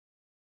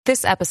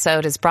This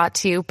episode is brought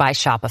to you by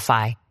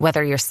Shopify.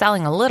 Whether you're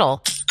selling a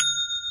little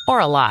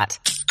or a lot,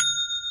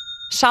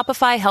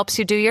 Shopify helps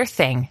you do your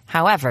thing,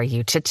 however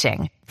you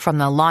cha-ching. From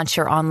the launch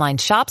your online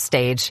shop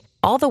stage,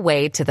 all the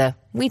way to the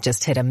we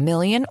just hit 1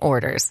 million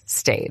orders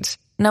stage.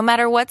 No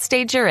matter what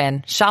stage you're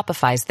in,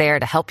 Shopify's there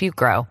to help you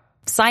grow.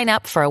 Sign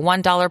up for a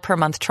 $1 per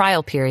month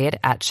trial period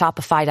at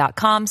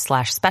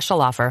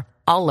shopify.com/special offer,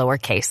 all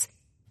lowercase.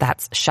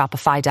 That's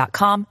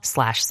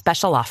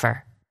shopify.com/special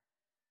offer.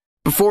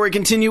 Before we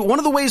continue, one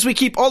of the ways we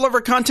keep all of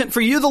our content for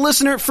you, the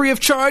listener, free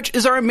of charge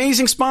is our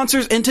amazing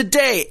sponsors, and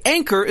today,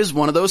 Anchor is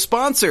one of those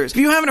sponsors. If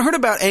you haven't heard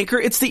about Anchor,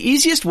 it's the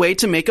easiest way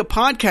to make a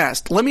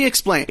podcast. Let me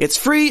explain. It's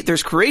free,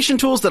 there's creation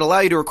tools that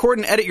allow you to record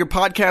and edit your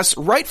podcasts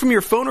right from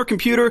your phone or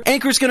computer.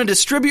 Anchor's going to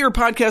distribute your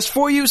podcast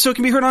for you so it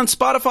can be heard on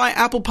Spotify,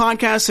 Apple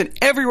Podcasts, and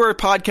everywhere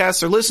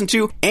podcasts are listened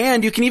to,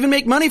 and you can even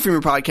make money from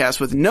your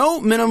podcast with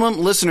no minimum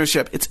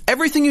listenership. It's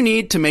everything you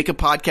need to make a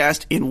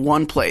podcast in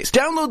one place.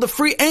 Download the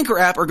free Anchor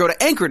app or go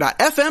to anchor.fm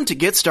to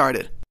get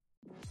started.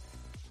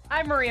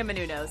 I'm Maria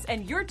Menounos,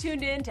 and you're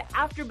tuned in to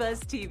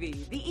AfterBuzz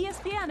TV, the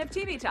ESPN of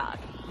TV talk.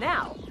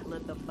 Now,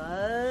 let the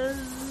buzz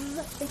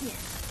begin.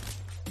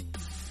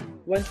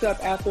 What's up,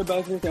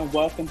 AfterBuzzers, and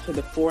welcome to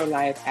the For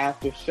Life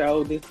After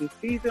Show. This is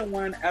Season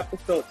 1,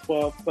 Episode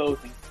 12,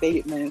 Closing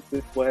Statements.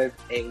 This was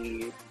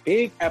a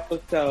big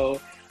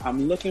episode.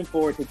 I'm looking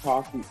forward to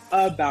talking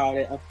about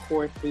it. Of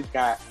course, we've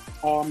got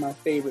all my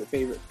favorite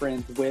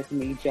friends with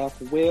me.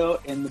 Jeff Will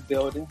in the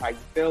building. How you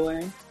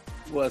feeling?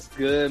 What's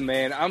good,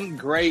 man? I'm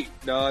great,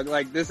 dog.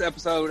 Like, this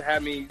episode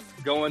had me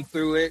going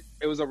through it.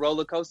 It was a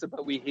roller coaster,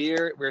 but we're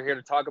here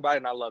to talk about it,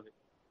 and I love it.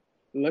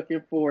 Looking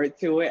forward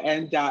to it.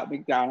 And Dot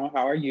McDonald,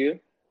 how are you?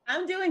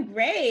 I'm doing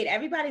great.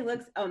 Everybody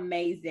looks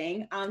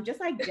amazing. Just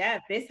like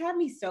Jeff, this had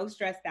me so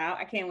stressed out.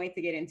 I can't wait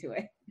to get into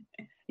it.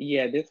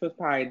 Yeah, this was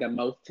probably the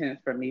most tense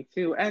for me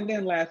too. And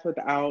then last but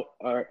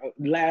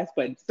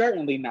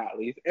certainly not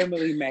least,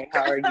 Emily May,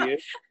 how are you?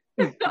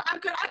 No, I'm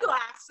good. I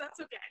laughed.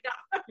 That's okay. No.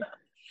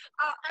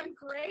 I'm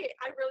great.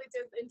 I really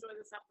did enjoy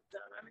this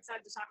episode. I'm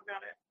excited to talk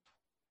about it.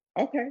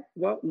 Okay,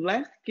 well,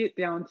 let's get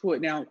down to it.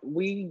 Now,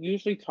 we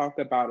usually talk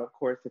about, of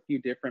course, a few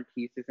different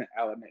pieces and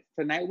elements.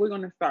 Tonight, we're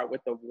going to start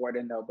with the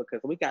warden, though,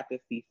 because we got to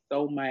see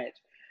so much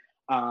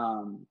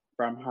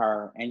from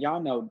her. And y'all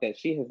know that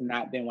she has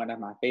not been one of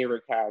my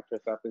favorite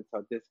characters up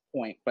until this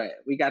point,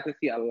 but we got to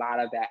see a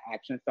lot of that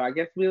action. So I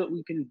guess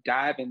we can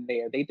dive in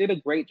there. They did a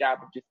great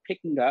job of just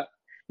picking up,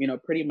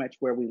 pretty much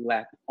where we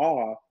left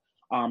off.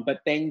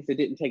 But things, it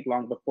didn't take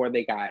long before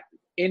they got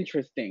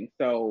interesting.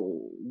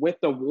 So with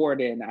the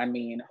warden,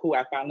 who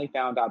I finally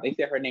found out, they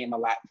said her name a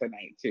lot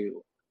tonight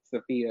too,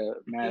 Sophia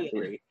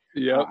Masri.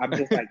 Yeah. I'm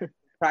just like,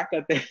 crack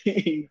up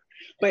thing.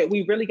 But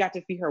we really got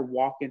to see her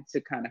walk into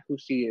kind of who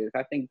she is.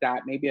 I think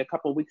that maybe a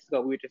couple of weeks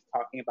ago, we were just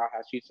talking about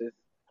how she's just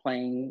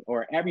playing,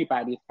 or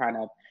everybody's kind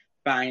of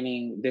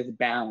finding this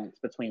balance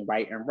between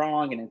right and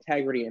wrong and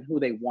integrity and who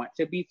they want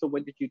to be. So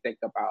what did you think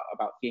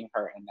about seeing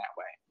her in that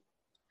way?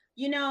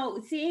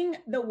 Seeing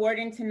the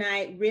warden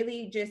tonight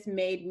really just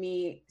made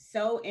me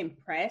so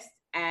impressed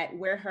at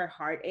where her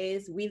heart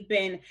is. We've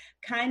been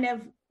kind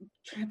of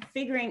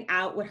figuring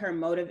out what her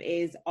motive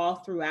is all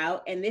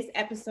throughout, and this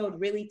episode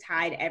really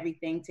tied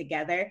everything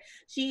together.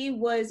 She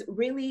was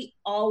really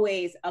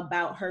always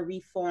about her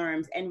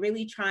reforms and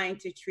really trying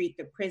to treat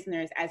the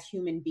prisoners as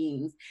human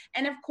beings.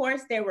 And of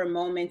course, there were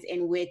moments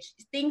in which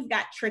things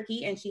got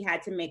tricky and she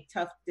had to make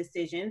tough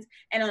decisions,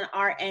 and on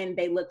our end,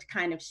 they looked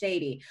kind of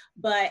shady.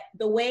 But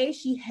the way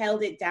she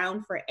held it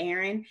down for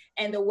Aaron,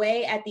 and the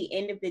way at the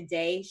end of the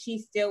day, she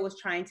still was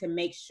trying to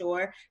make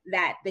sure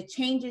that the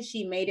changes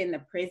she made in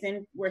the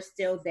prison were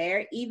still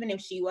there, even if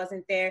she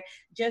wasn't there,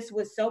 just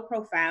was so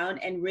profound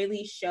and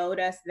really showed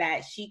us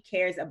that she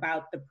cares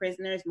about the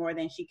prisoners more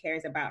than she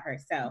cares about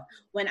herself.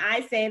 When I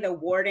say the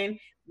warden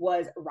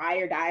was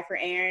ride or die for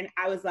Aaron,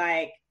 I was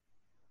like,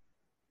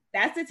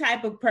 that's the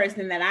type of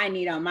person that I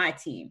need on my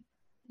team.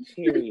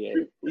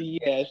 Period.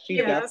 Yeah, she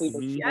definitely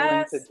was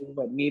willing to do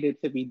what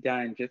needed to be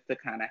done just to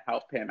kind of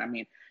help him.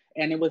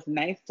 And it was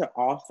nice to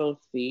also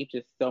see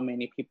just so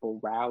many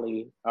people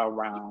rally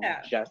around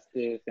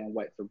justice and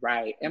what's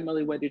right.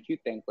 Emily, what did you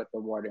think with the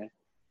warden?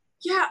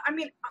 Yeah, I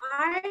love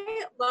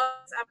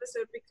this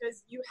episode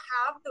because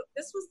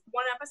this was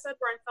one episode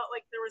where I felt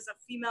like there was a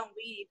female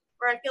lead,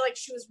 where I feel like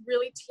she was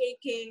really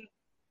taking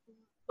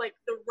like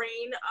the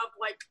reign of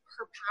like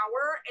her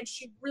power, and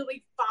she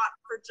really fought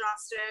for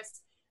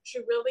justice. She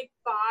really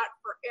fought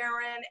for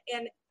Aaron.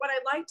 And what I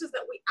liked is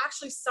that we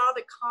actually saw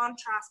the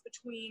contrast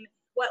between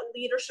what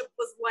leadership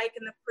was like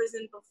in the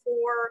prison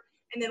before,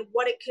 and then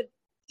what it could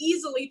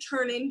easily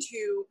turn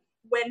into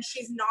when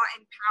she's not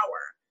in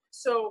power.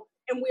 So,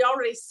 and we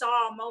already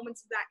saw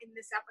moments of that in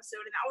this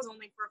episode, and that was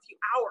only for a few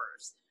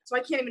hours. So I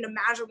can't even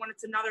imagine when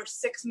it's another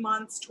 6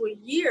 months to a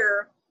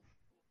year,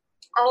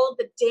 all of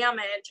the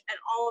damage and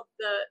all of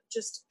the,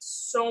 just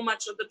so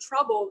much of the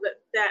trouble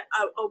that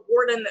a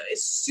warden that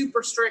is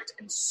super strict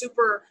and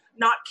super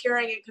not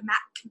caring and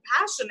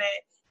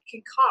compassionate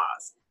can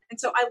cause. And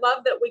so I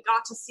love that we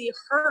got to see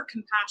her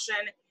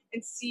compassion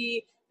and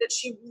see that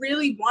she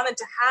really wanted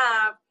to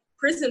have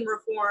prison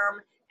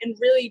reform and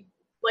really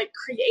like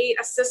create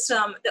a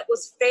system that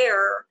was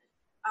fair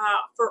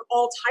for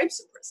all types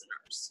of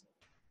prisoners.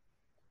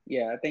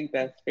 Yeah, I think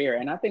that's fair.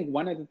 And I think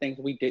one of the things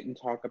we didn't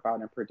talk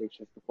about in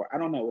predictions before, I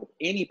don't know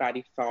if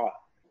anybody saw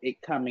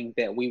it coming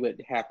that we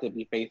would have to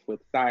be faced with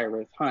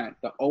Cyrus Hunt,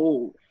 the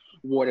old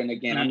warden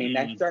again. I mean,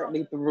 that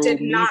certainly threw Did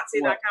me not see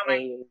for that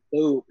coming. a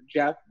loop.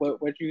 Jeff,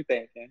 what you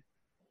thinking?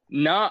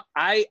 No,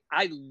 I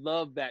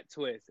love that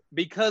twist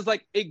because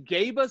like it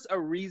gave us a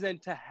reason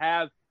to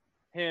have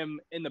him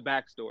in the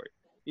backstory.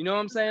 You know what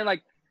I'm saying?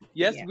 Like,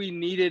 yes, we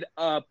needed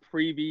a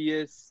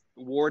previous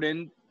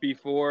warden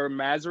before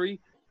Masri,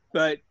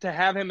 but to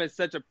have him as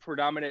such a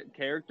predominant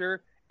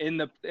character in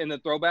the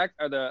throwback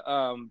or the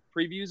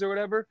previews or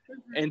whatever,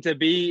 and to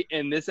be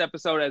in this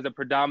episode as a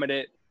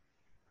predominant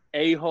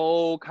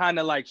a-hole, kind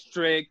of like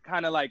strict,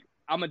 kind of like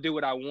I'm gonna do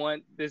what I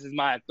want. This is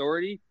my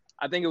authority.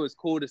 I think it was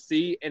cool to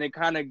see, and it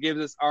kind of gives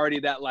us already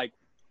that like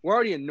we're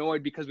already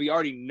annoyed because we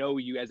already know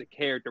you as a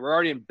character. We're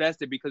already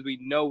invested because we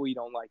know we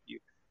don't like you.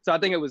 So I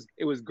think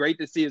it was great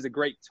to see as a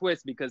great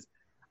twist because,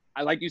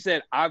 like you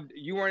said,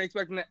 you weren't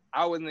expecting it.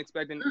 I wasn't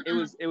expecting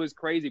it. It was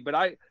crazy. But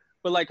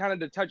like kind of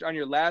to touch on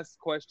your last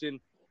question,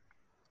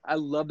 I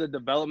love the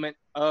development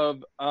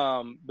of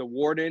the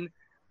warden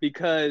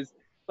because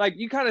like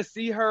you kind of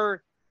see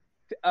her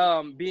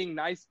being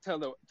nice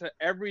to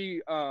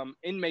every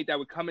inmate that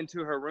would come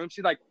into her room.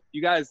 She's like,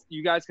 you guys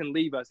can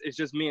leave us. It's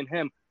just me and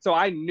him. So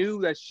I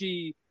knew that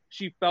she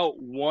felt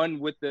one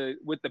with the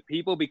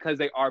people because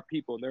they are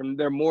people.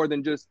 They're more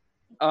than just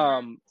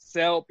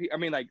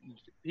like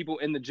people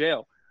in the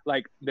jail.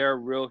 Like they're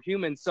real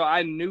humans. So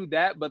I knew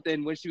that. But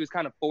then when she was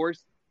kind of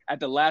forced at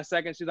the last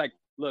second, she's like,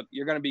 look,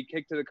 you're gonna be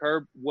kicked to the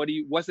curb.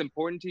 What's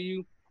important to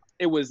you?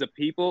 It was the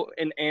people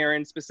and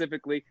Aaron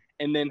specifically,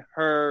 and then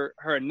her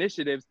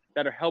initiatives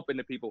that are helping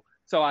the people.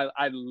 So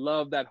I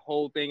love that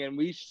whole thing, and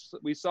we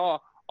saw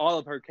all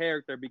of her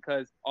character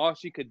because all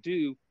she could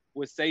do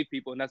was save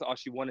people, and that's all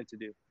she wanted to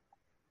do.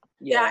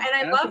 Yeah, and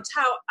I loved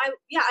how it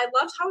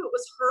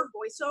was her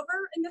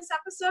voiceover in this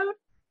episode,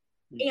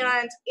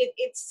 and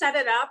it set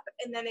it up,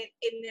 and then it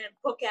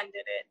bookended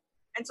it,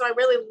 and so I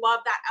really love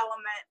that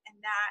element and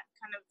that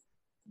kind of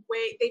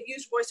way. They've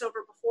used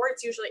voiceover before;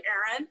 it's usually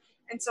Aaron,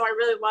 and so I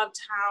really loved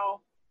how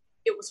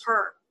it was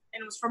her,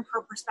 and it was from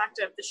her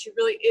perspective that she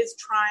really is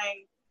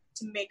trying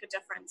to make a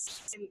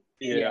difference in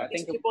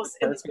these people's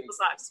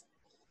lives.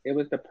 It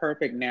was the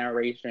perfect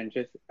narration.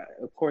 Just,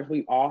 of course,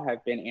 we all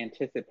have been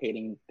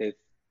anticipating this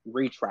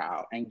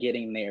retrial and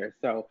getting there.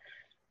 So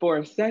for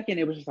a second,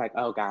 it was just like,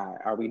 oh God,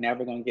 are we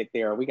never going to get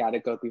there? We got to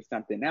go through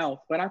something else.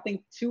 But I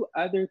think two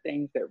other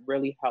things that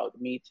really helped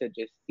me to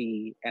just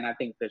see, and I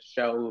think the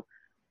show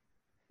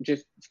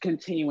just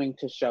continuing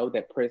to show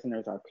that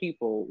prisoners are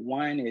people.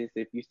 One is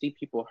if you see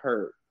people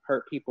hurt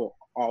people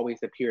always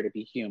appear to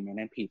be human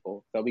and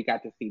people. So we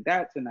got to see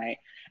that tonight.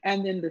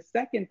 And then the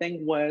second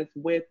thing was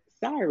with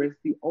Cyrus,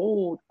 the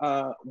old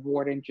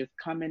warden, just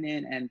coming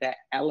in, and that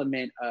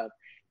element of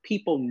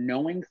people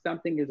knowing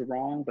something is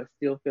wrong, but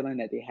still feeling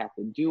that they have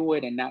to do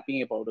it and not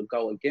being able to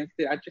go against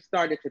it. I just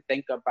started to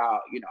think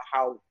about,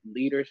 how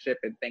leadership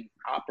and things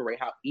operate,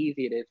 how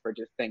easy it is for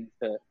just things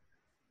to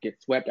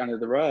get swept under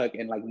the rug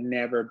and like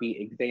never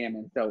be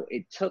examined. So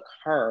it took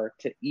her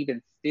to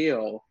even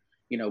still,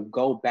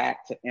 go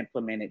back to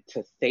implement it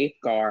to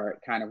safeguard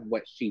kind of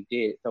what she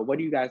did. So what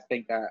do you guys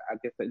think, I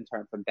guess, in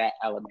terms of that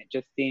element,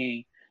 just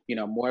seeing,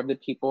 more of the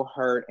people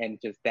hurt and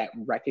just that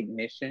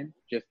recognition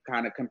just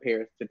kind of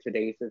compares to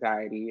today's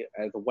society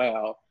as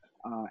well.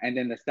 And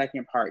then the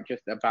second part,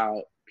 just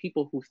about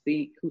people who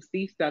see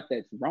stuff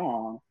that's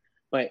wrong,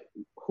 but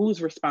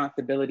whose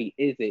responsibility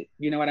is it?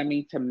 You know what I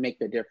mean? To make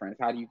the difference.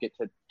 How do you get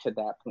to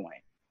that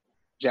point?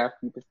 Jeff,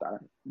 you can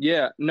start.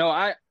 Yeah, no,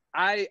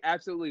 I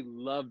absolutely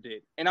loved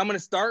it. And I'm going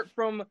to start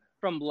from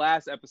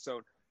last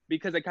episode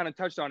because I kind of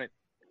touched on it.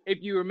 If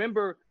you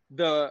remember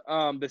the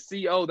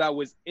CO that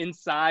was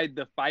inside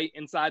the fight,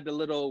 inside the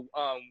little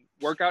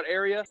workout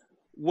area,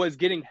 was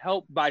getting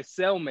helped by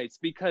cellmates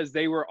because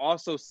they were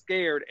also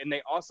scared and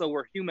they also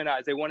were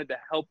humanized. They wanted to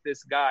help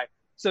this guy.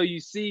 So you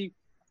see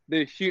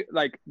the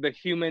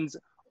humans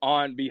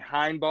on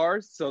behind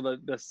bars, so the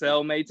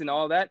cellmates and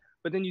all that.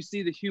 But then you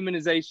see the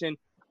humanization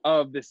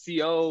of the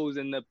COs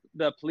and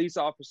the police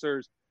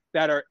officers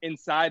that are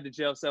inside the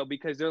jail cell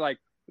because they're like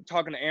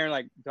talking to Aaron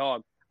like,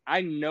 dog,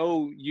 I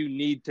know you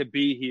need to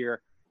be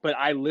here, but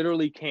I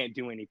literally can't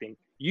do anything.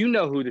 You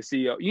know who the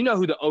CEO, you know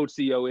who the old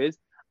CEO is.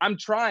 I'm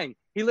trying.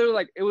 He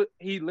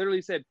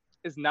literally said,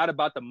 it's not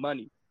about the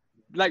money.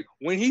 Like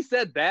when he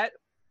said that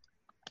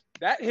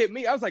hit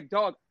me. I was like,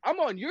 dog, I'm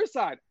on your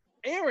side.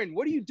 Aaron,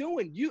 what are you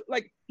doing?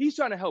 He's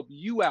trying to help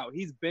you out.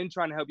 He's been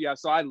trying to help you out.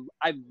 So I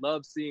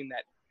love seeing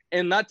that.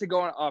 And not to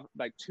go off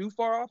like too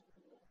far off,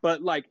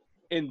 but like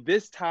in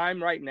this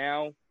time right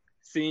now,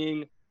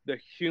 seeing the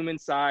human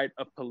side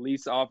of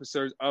police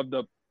officers of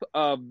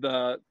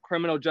the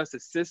criminal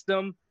justice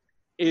system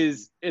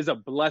is a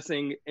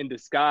blessing in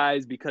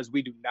disguise because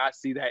we do not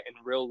see that in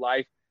real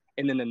life.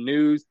 and in the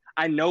news.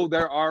 I know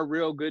there are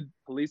real good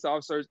police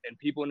officers and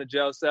people in the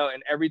jail cell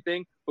and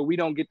everything, but we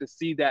don't get to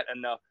see that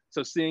enough.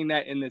 So seeing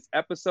that in this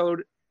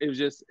episode, it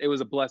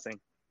was a blessing.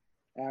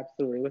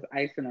 Absolutely. It was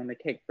icing on the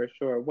cake for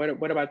sure.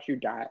 What about you,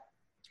 Dot?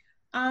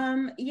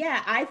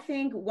 Yeah, I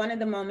think one of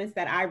the moments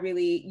that I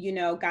really,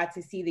 got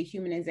to see the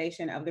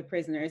humanization of the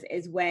prisoners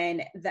is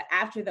when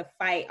after the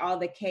fight, all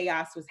the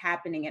chaos was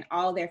happening and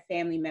all their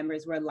family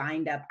members were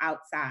lined up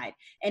outside.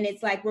 And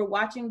it's like, we're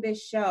watching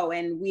this show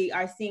and we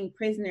are seeing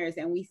prisoners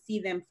and we see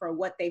them for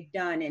what they've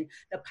done and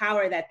the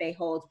power that they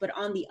hold. But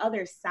on the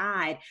other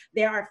side,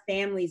 there are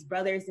families,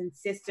 brothers and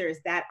sisters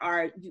that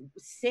are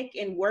sick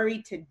and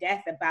worried to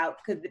death about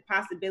the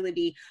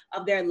possibility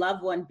of their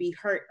loved one be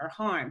hurt or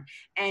harmed.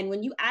 And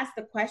when you ask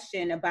the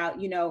question about,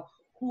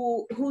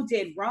 who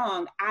did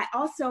wrong, I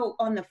also,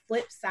 on the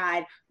flip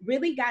side,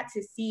 really got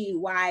to see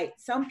why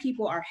some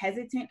people are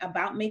hesitant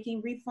about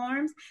making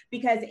reforms,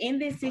 because in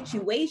this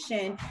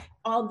situation,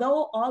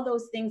 although all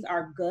those things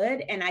are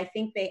good, and I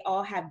think they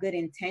all have good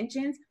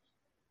intentions,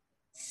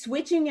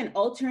 switching and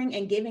altering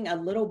and giving a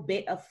little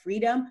bit of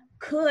freedom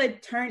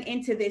could turn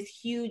into this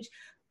huge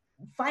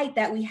fight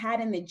that we had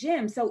in the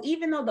gym. So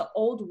even though the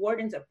old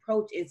warden's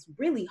approach is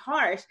really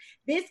harsh,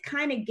 this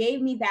kind of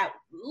gave me that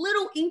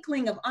little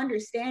inkling of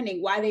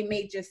understanding why they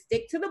may just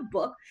stick to the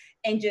book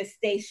and just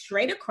stay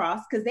straight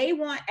across, because they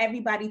want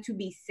everybody to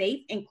be safe,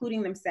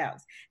 including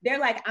themselves. They're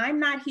like, I'm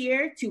not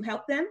here to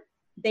help them.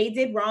 They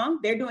did wrong.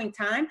 They're doing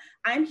time.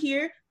 I'm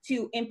here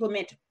to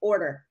implement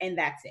order, and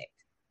that's it.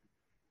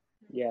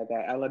 Yeah,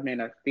 that element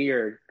of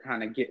fear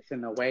kind of gets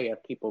in the way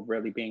of people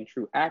really being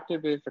true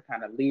activists or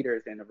kind of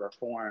leaders in the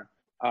reform.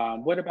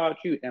 What about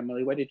you,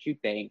 Emily? What did you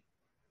think?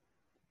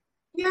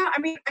 Yeah,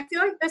 I mean, I feel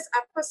like this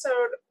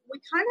episode,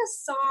 we kind of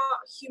saw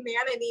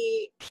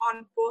humanity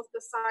on both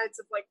the sides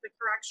of like the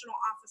correctional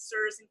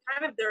officers and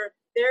kind of their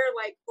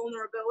like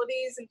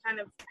vulnerabilities and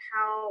kind of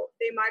how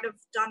they might have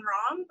done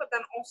wrong. But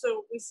then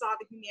also we saw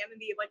the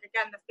humanity, like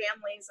again, the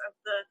families of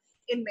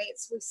the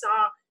inmates. We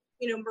saw,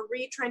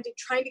 Marie trying to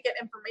get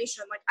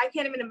information. Like, I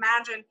can't even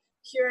imagine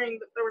hearing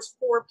that there was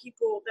 4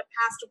 people that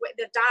passed away,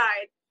 that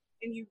died,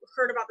 and you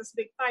heard about this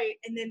big fight,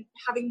 and then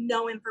having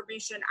no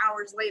information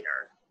hours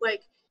later,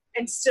 like,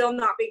 and still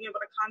not being able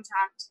to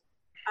contact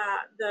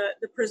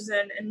the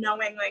prison and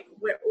knowing like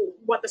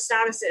what the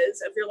status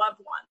is of your loved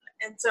one.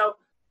 And so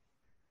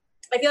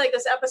I feel like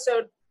this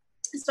episode,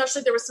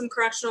 especially there was some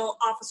correctional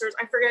officers,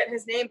 I forget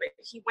his name, but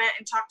he went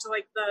and talked to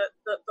like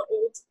the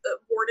old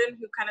warden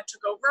who kind of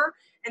took over.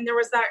 And there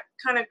was that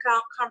kind of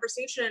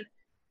conversation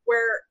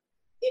where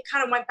it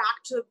kind of went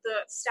back to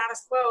the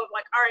status quo of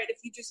like, all right,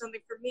 if you do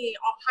something for me,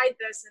 I'll hide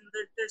this. And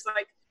there's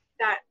like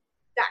that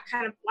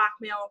kind of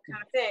blackmail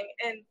kind of thing.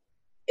 And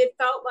it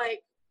felt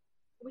like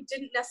we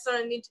didn't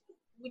necessarily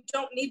we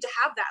don't need to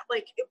have that.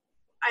 Like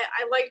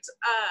I liked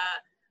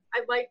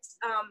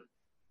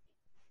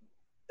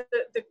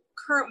the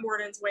current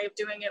warden's way of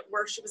doing it,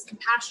 where she was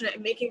compassionate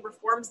and making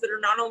reforms that are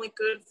not only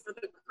good for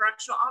the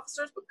correctional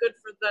officers, but good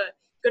for the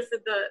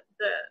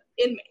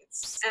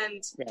inmates.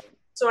 And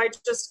so I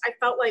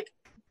felt like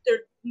there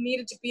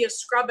needed to be a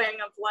scrubbing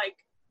of like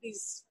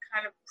these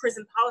kind of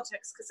prison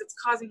politics, because it's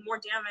causing more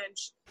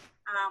damage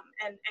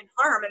and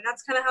harm. And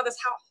that's kind of how this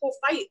whole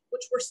fight,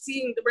 which we're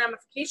seeing the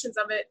ramifications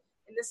of it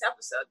in this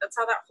episode, that's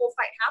how that whole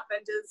fight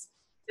happened, is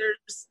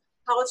there's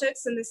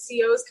politics, and the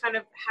COs kind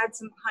of had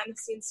some behind the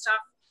scenes stuff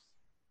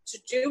to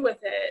do with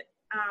it.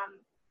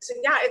 So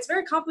yeah, it's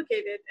very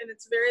complicated, and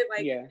it's very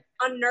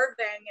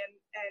unnerving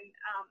and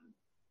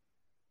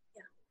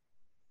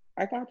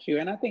I got you.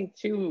 And I think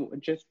too,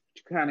 just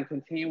kind of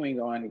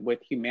continuing on with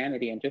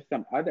humanity and just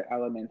some other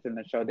elements in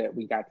the show that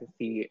we got to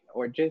see,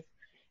 or just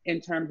in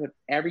terms of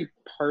every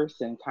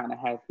person kind of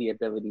has the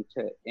ability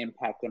to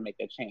impact and make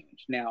a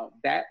change. Now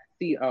that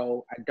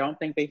CO, I don't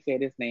think they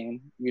said his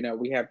name.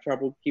 We have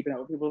trouble keeping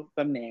up with people's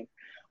some names.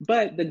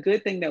 But the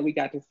good thing that we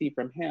got to see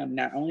from him,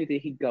 not only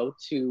did he go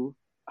to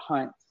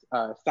hunt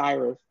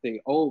Cyrus,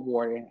 the old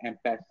warden, and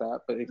fess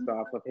up based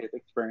off of his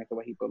experience and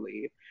what he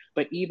believed,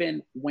 but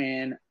even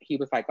when he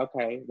was like,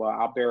 okay, well,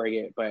 I'll bury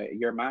it, but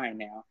you're mine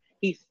now,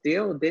 he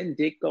still then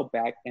did go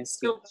back and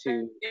speak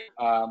to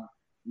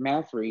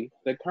Masri,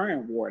 the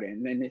current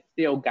warden, and it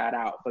still got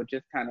out. So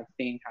just kind of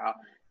seeing how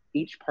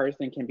each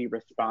person can be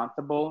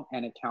responsible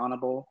and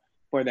accountable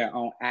for their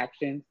own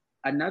actions.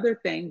 Another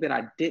thing that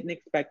I didn't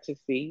expect to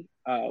see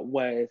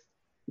was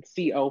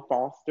CO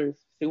Foster's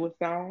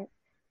suicide.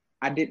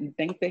 I didn't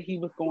think that he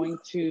was going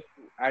to,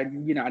 I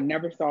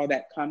never saw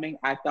that coming.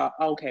 I thought,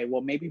 okay,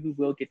 well, maybe we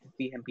will get to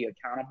see him be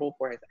accountable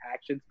for his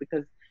actions,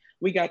 because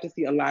we got to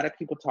see a lot of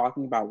people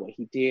talking about what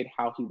he did,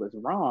 how he was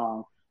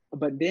wrong.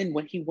 But then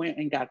when he went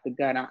and got the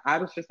gun, I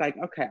was just like,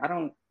 okay,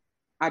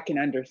 I can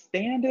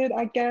understand it,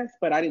 I guess,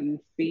 but I didn't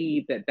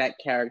see that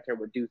character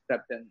would do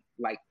something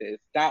like this.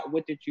 Dot,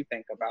 what did you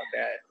think about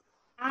that?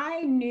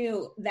 I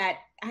knew that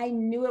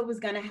knew it was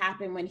going to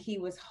happen when he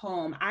was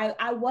home.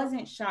 I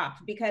wasn't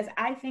shocked because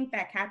I think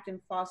that Captain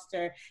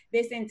Foster,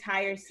 this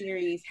entire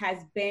series,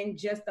 has been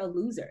just a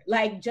loser,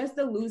 like just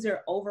a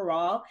loser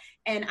overall.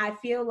 And I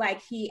feel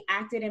like he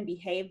acted and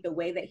behaved the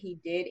way that he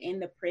did in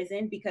the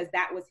prison because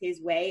that was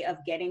his way of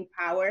getting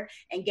power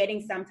and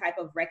getting some type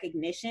of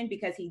recognition,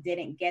 because he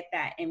didn't get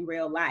that in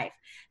real life.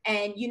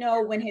 And, you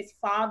know, when his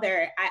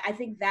father, I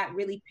think that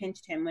really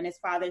pinched him when his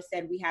father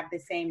said, we have the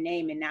same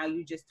name and now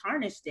you just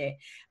tarnished it.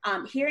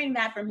 Hearing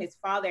that from his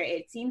father,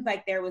 it seems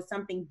like there was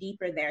something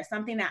deeper there,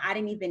 something that I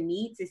didn't even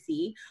need to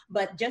see,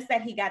 but just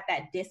that he got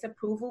that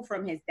disapproval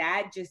from his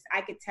dad, just,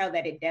 I could tell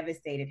that it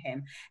devastated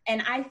him.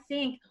 And I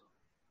think,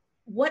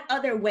 what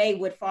other way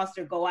would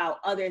Foster go out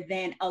other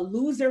than a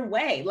loser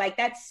way? Like,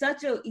 that's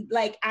such a,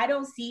 like, I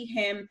don't see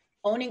him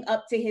owning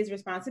up to his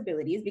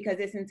responsibilities, because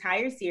this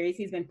entire series,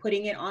 he's been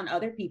putting it on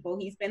other people.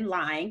 He's been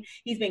lying.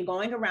 He's been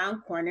going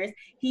around corners.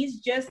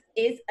 He's just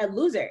is a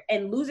loser,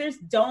 and losers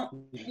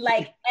don't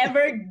like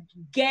ever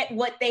get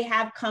what they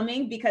have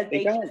coming, because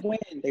they don't win.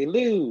 They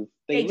lose.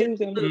 They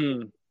lose and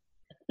lose.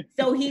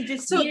 So he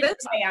just needed to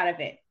stay out of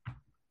it.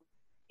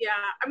 Yeah.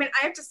 I mean,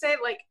 I have to say,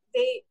 like,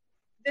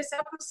 this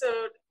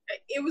episode,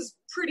 it was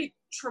pretty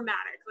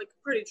traumatic, like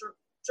pretty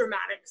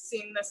dramatic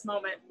seeing this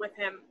moment with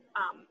him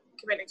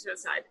committing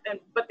suicide.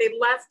 But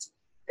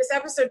this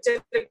episode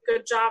did a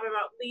good job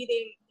about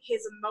leading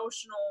his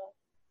emotional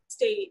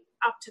state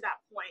up to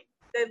that point.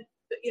 Then,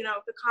 you know,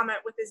 the comment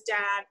with his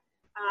dad,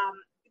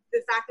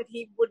 the fact that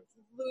he would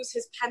lose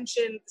his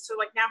pension, so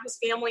like now his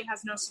family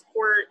has no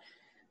support,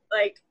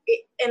 like,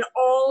 and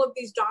all of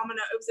these it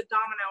was a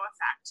domino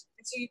effect.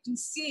 And so you can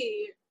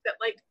see that,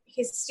 like,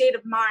 his state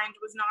of mind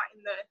was not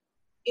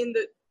in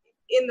the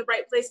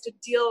right place to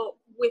deal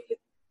with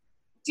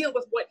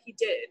what he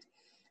did.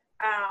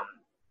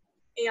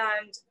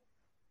 And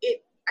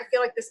I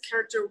feel like this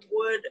character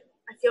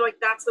I feel like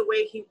that's the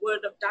way he would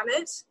have done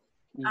it.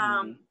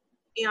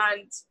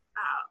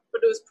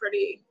 But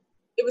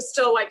it was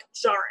still like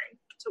jarring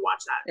to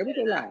watch that. It was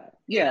a lot.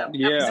 Yeah.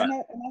 And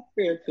that's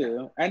fair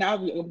too. And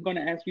I'm going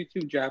to ask you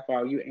too, Jeff,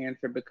 while you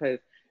answer, because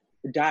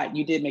Dot,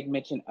 you did make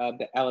mention of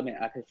the element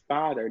of his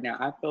father. Now,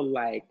 I feel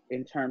like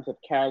in terms of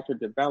character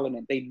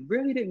development, they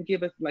really didn't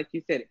give us, like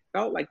you said, it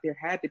felt like there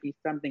had to be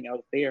something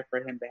else there for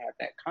him to have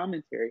that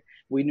commentary.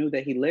 We knew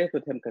that he lived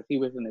with him because he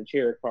was in the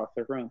chair across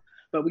the room,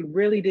 but we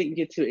really didn't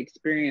get to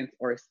experience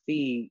or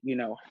see, you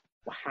know,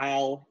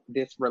 how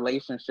this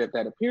relationship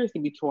that appears to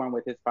be torn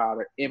with his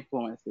father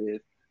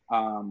influences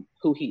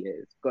who he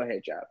is. Go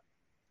ahead, Jeff.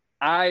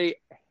 I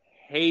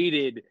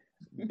hated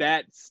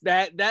that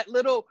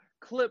little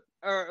clip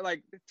or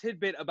like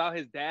tidbit about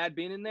his dad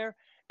being in there,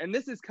 and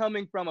this is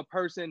coming from a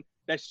person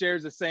that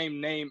shares the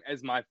same name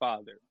as my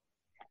father.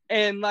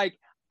 And like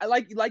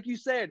you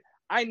said,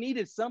 I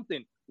needed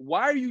something.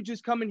 Why are you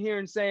just coming here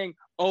and saying,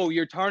 oh,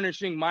 you're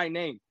tarnishing my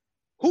name?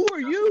 Who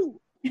are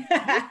you?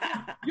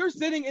 You're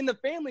sitting in the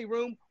family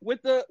room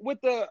with the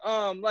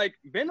like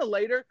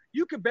ventilator.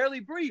 You could barely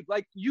breathe.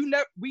 Like,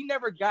 we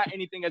never got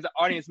anything as an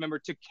audience member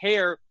to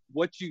care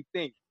what you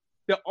think.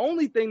 The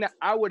only thing that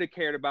I would have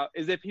cared about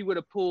is if he would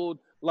have pulled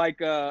like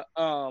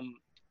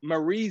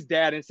Marie's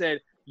dad and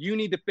said, you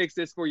need to fix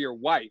this for your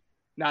wife.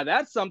 Now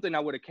that's something I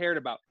would have cared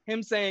about.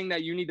 Him saying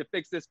that you need to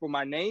fix this for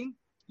my name,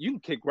 you can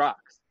kick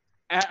rocks.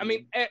 I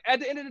mean, at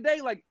the end of the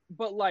day, like,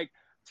 but like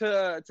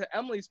to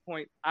Emily's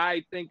point,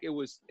 I think it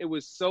was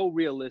so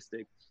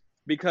realistic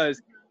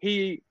because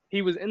he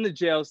was in the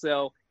jail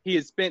cell. He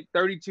had spent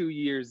 32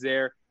 years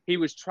there. He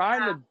was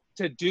trying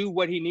to do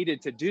what he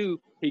needed to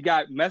do. He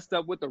got messed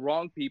up with the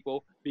wrong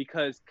people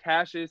because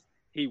Cassius,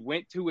 he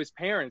went to his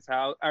parents'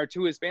 house or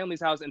to his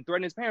family's house and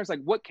threatened his parents.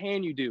 Like, what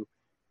can you do?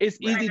 It's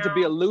easy to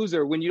be a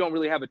loser when you don't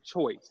really have a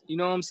choice. You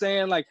know what I'm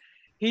saying? Like,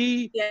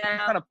 he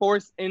kind of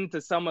forced into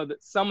some of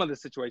the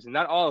situations,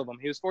 not all of them.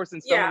 He was forced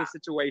in some of the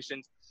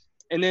situations.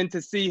 And then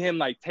to see him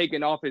like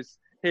taking off his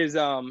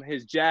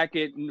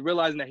jacket and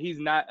realizing that he's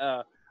not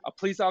a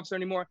police officer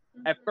anymore.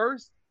 Mm-hmm. At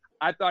first,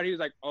 I thought he was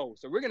like, oh,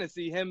 so we're going to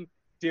see him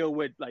deal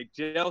with like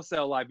jail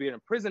cell life, being a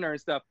prisoner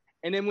and stuff.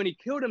 And then when he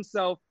killed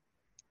himself,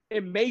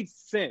 it made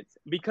sense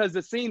because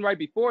the scene right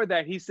before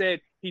that, he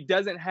said he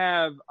doesn't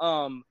have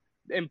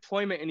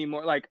employment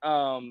anymore. Like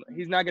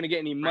he's not going to get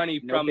any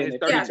money from his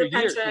 32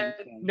 years.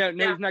 No,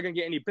 he's not going to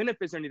get any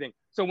benefits or anything.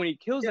 So when he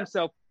kills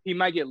himself, he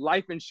might get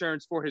life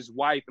insurance for his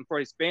wife and for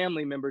his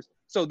family members,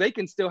 so they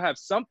can still have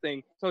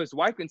something. So his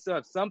wife can still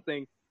have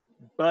something,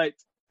 but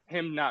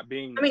him not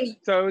being there. I mean,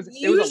 so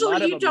it was a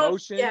lot of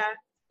emotion. Yeah,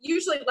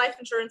 usually life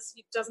insurance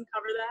doesn't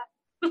cover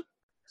that.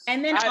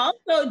 And then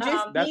also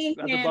just that's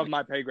above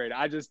my pay grade.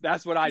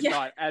 That's what I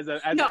thought as a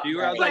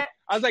viewer. I was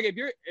like, if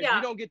you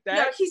don't get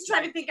that, he's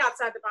trying to think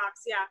outside the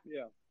box.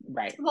 Yeah.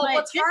 Right. Well, but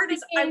what's hard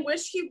is I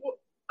wish he would.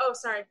 Oh,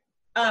 sorry.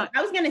 I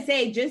was going to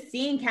say, just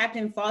seeing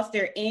Captain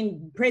Foster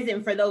in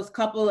prison for those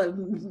couple of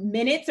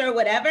minutes or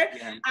whatever,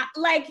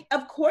 like,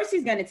 of course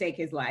he's going to take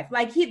his life.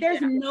 Like, he was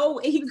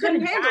going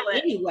to die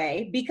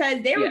anyway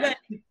because they were going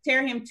to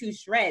tear him to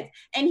shreds.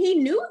 And he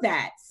knew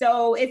that.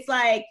 So it's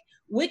like,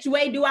 which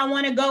way do I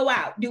want to go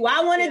out? Do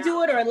I want to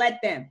do it or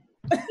let them?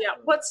 Yeah.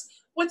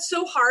 What's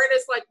so hard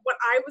is like what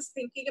I was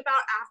thinking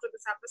about after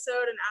this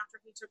episode and after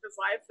he took his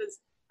life is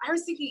I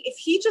was thinking if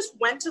he just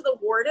went to the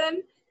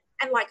warden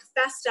and like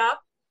fessed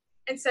up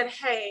and said,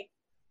 hey,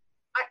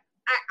 I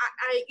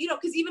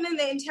because even in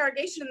the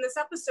interrogation in this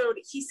episode,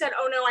 he said,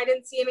 oh no, I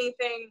didn't see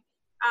anything.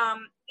 I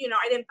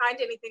didn't find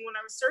anything when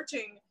I was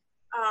searching.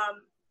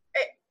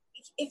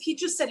 If he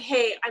just said,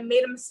 hey, I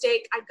made a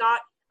mistake.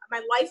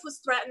 My life was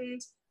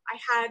threatened.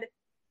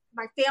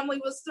 My family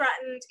was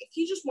threatened. If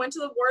he just went to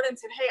the warden and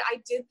said, hey,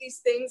 I did these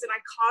things and I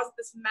caused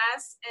this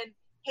mess. And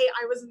hey,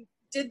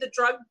 did the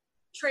drug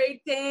trade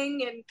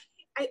thing. And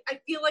I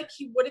feel like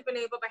he would have been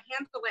able to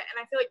handle it.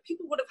 And I feel like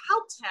people would have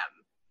helped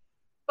him.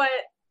 But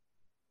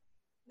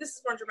this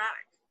is more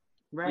dramatic.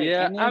 Right.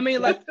 Yeah. And I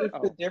mean, like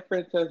the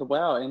difference as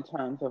well in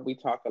terms of, we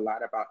talk a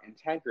lot about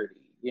integrity.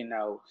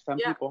 Some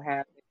people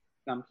have it,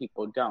 some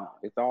people don't.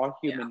 It's all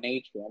human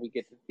nature, and we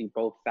get to see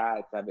both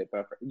sides of it.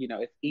 But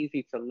it's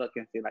easy to look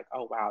and see like,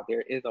 oh wow,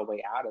 there is a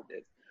way out of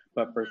this.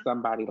 But for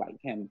somebody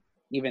like him,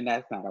 even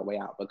that's not a way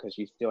out, because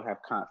you still have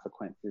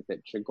consequences that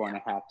you're going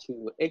to have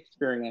to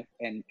experience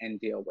and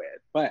deal with.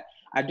 But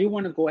I do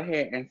want to go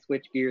ahead and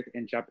switch gears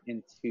and jump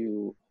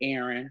into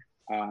Aaron,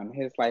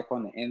 his life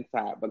on the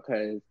inside,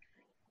 because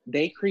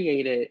they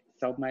created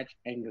so much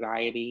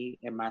anxiety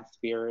in my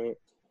spirit.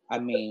 I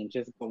mean,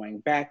 just going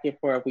back and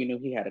forth. We knew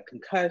he had a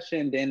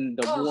concussion. Then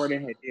the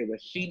warden had did what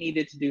she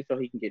needed to do so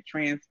he can get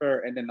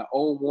transferred. And then the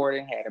old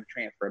warden had him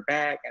transferred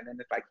back. And then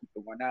it's like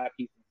he's going up,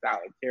 he's in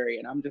solitary.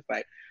 And I'm just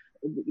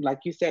like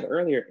you said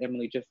earlier,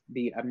 Emily, just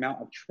the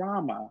amount of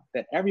trauma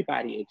that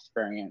everybody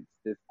experienced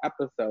this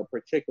episode,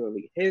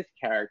 particularly his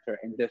character,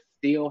 and just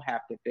still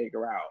have to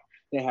figure out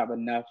they have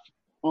enough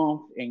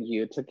oomph in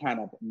you to kind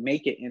of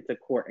make it into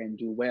court and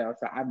do well.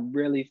 So I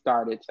really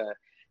started to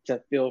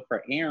feel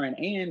for Aaron.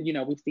 And,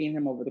 we've seen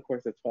him over the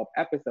course of 12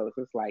 episodes.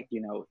 It's like,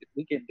 if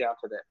we get down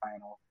to that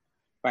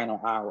final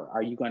hour,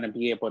 are you going to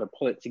be able to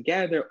pull it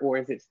together, or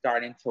is it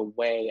starting to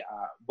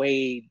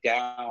weigh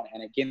down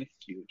and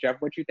against you? Jeff,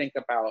 what you think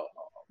about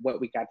what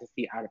we got to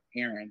see out of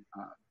Aaron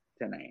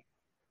tonight?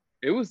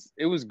 It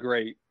was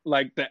great.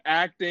 Like the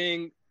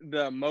acting,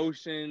 the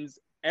emotions,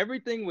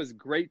 everything was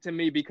great to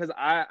me, because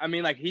I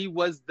mean, like, he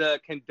was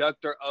the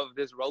conductor of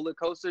this roller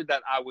coaster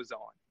that I was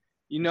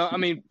on. I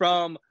mean,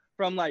 from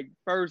like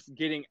first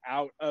getting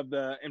out of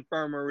the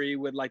infirmary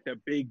with like the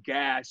big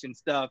gash and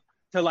stuff,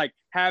 to like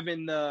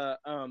having the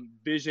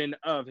vision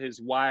of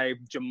his wife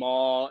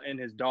Jamal and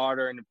his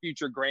daughter and the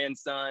future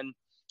grandson.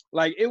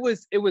 Like it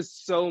was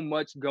so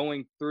much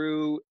going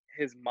through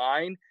his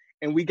mind,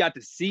 and we got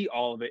to see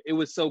all of it. It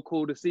was so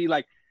cool to see.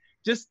 Like,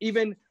 just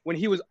even when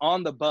he was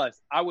on the bus,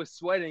 I was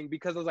sweating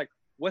because I was like,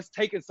 what's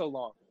taking so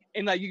long?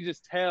 And like, you could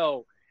just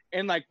tell,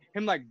 and like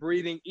him like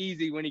breathing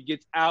easy when he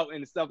gets out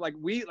and stuff. Like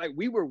we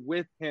were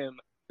with him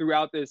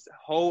throughout this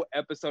whole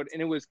episode,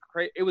 and it was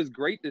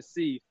great to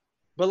see.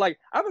 But like,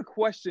 I have a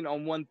question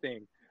on one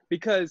thing,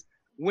 because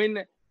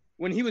when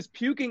he was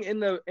puking in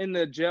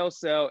the jail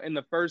cell in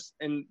the first,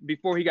 and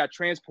before he got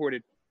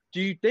transported,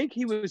 do you think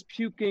he was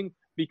puking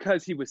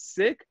because he was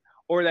sick,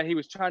 or that he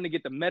was trying to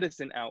get the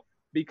medicine out?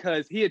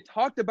 Because he had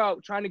talked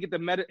about trying to get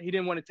he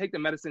didn't want to take the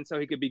medicine so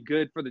he could be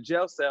good for the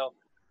jail cell.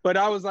 But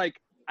I was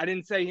like, I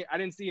didn't see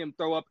him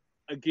throw up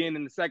again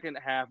in the second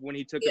half when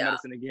he took the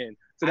medicine again.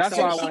 So that's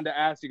why I wanted to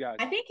ask you guys.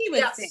 I think he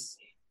was sick.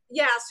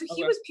 Yeah, so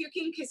he was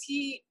puking because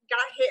he got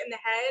hit in the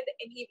head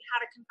and he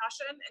had a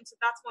concussion. And so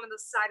that's one of the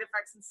side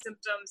effects and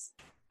symptoms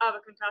of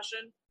a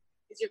concussion,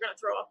 is you're going to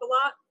throw up a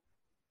lot.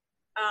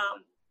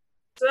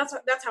 So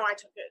that's how I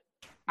took it.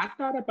 I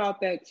thought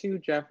about that too,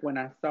 Jeff, when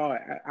I saw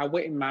it. I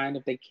wouldn't mind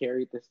if they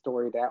carried the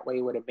story that way.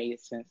 It would have made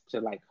sense to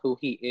like who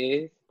he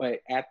is. But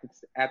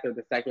after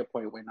the second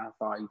point, when I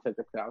saw he took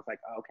the pill, I was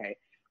like, oh, okay,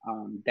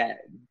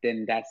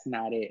 that's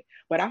not it.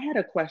 But I had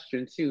a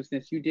question too,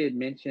 since you did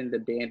mention the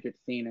bandage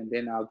scene, and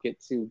then I'll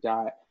get to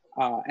Dot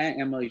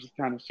and Emily, just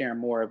kind of sharing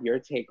more of your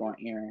take on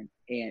Aaron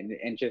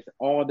and just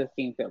all the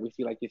scenes that we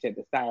see, like you said,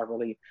 the sigh of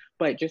relief.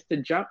 But just to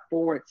jump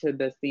forward to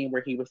the scene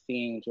where he was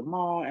seeing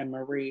Jamal and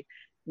Marie.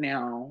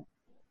 Now,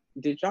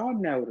 did y'all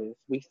notice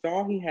we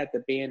saw he had the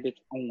bandage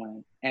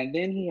on, and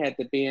then he had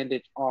the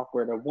bandage off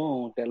where the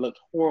wound that looked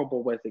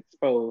horrible was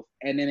exposed,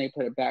 and then they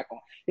put it back on?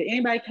 Did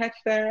anybody catch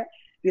that?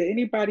 Did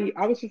anybody?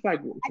 I was just like,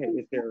 okay,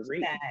 is there a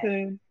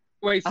reason?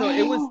 Wait, so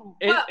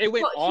it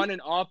went on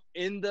and off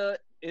in the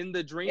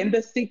dream? In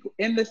the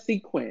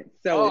sequence.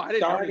 So I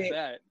didn't notice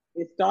that.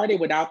 It started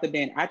without the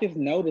band. I just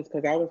noticed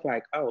because I was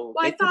like, oh.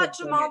 Well, I thought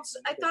Jamal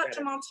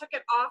took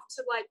it off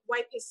to like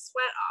wipe his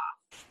sweat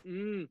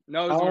off.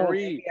 No, it was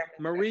Marie.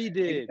 Marie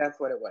did. That's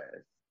what it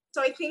was.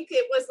 So I think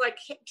it was like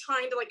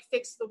trying to like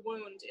fix the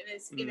wound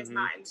in his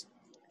mind.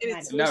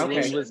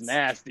 It was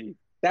nasty.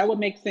 That would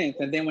make sense.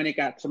 And then when it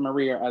got to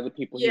Marie or other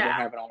people, he didn't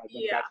have it on. Like,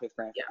 got to his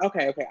friends. Yeah.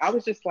 Okay. I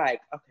was just like,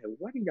 okay,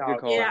 what are y'all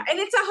doing? Yeah, and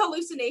it's a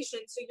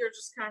hallucination, so you're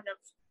just kind of,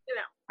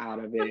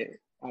 out of it.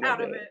 Out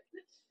of it.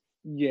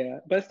 Yeah,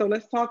 but so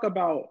let's talk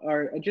about,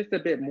 or just a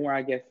bit more,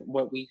 I guess,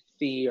 what we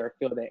see or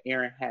feel that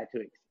Aaron had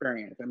to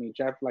experience. I mean,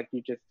 Jeff, like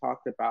you just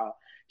talked about,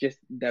 just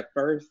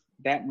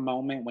that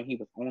moment when he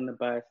was on the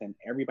bus and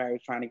everybody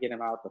was trying to get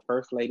him out. The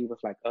first lady was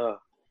like,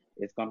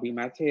 it's gonna be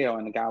my tail,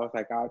 and the guy was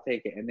like, I'll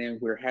take it. And then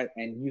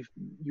and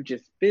you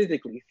just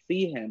physically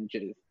see him.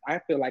 Just, I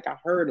feel like I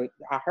heard it.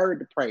 I heard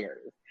the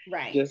prayers.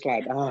 Right. Just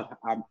like,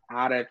 I'm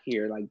out of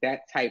here. Like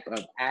that type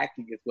of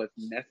acting is what's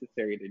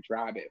necessary to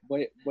drive it.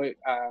 What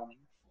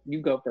you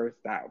go first,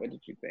 Sty. What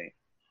did you think?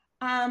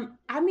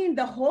 I mean,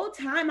 the whole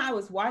time I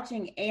was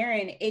watching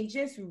Aaron, it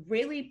just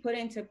really put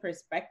into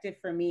perspective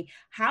for me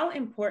how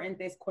important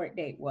this court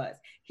date was.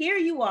 Here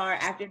you are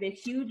after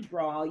this huge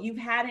brawl, you've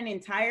had an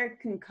entire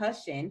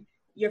concussion,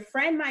 your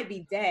friend might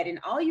be dead, and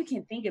all you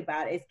can think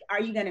about is,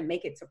 are you going to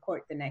make it to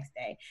court the next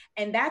day?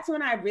 And that's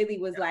when I really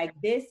was like,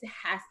 this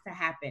has to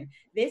happen.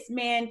 This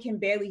man can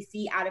barely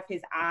see out of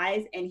his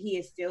eyes, and he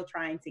is still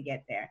trying to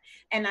get there.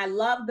 And I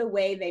love the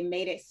way they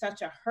made it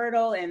such a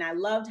hurdle, and I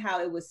loved how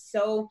it was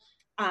so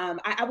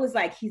I was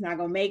like, he's not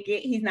gonna make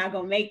it. He's not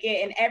gonna make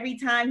it. And every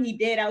time he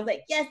did, I was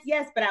like, yes,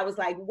 yes. But I was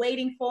like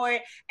waiting for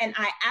it. And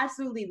I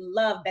absolutely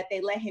love that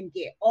they let him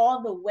get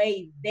all the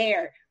way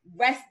there,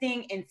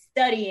 resting and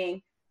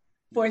studying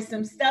for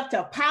some stuff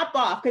to pop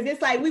off. Because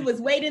it's like we was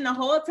waiting the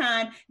whole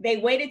time. They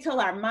waited till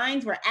our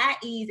minds were at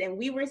ease and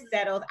we were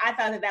settled. I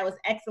thought that was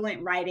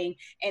excellent writing.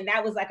 And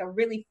that was like a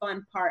really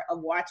fun part of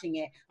watching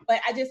it.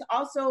 But I just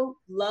also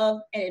love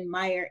and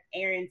admire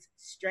Aaron's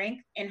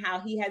strength and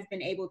how he has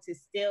been able to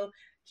still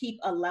keep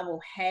a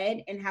level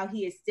head and how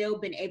he has still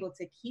been able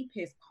to keep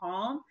his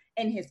calm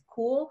and his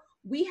cool.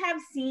 We have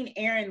seen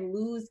Aaron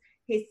lose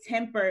his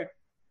temper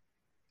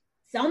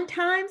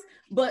sometimes,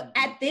 but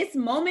at this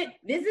moment,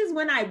 this is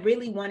when I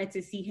really wanted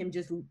to see him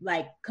just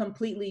like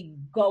completely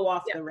go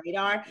off the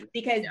radar,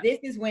 because this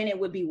is when it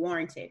would be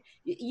warranted.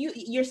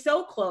 You're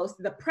so close.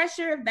 The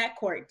pressure of that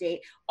court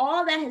date,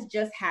 all that has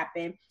just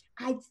happened.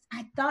 I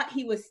thought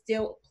he was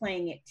still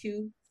playing it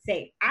too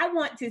safe. I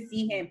want to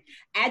see him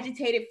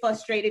agitated,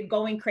 frustrated,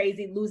 going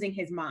crazy, losing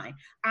his mind.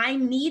 I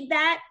need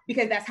that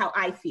because that's how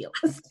I feel.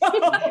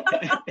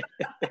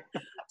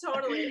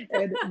 Totally.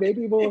 And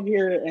maybe we'll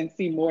hear and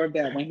see more of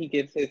that when he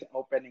gives his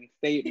opening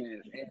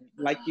statements. And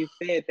like you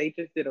said, they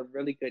just did a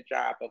really good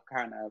job of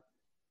kind of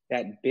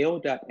that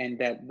build up and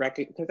that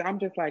record. Because I'm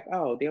just like,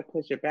 oh, they'll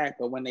push it back.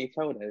 But when they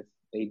told us,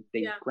 they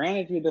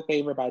granted you the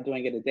favor by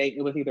doing it a day.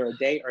 It was either a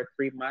day or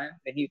 3 months.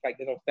 And he's like,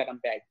 it'll set them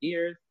back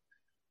years.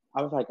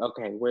 I was like,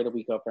 okay, where do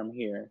we go from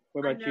here?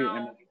 What about you,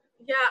 Emily?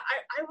 Yeah,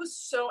 I was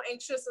so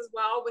anxious as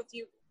well with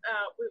you,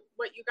 with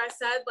what you guys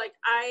said. Like,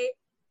 I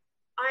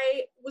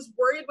was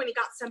worried when he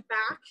got sent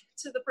back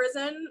to the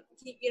prison.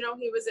 He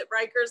was at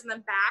Rikers and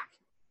then back,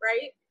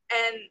 right?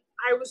 And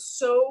I was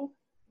so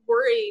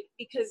worried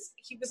because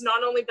he was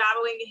not only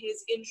battling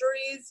his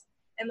injuries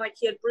and like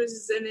he had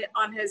bruises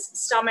on his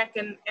stomach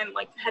and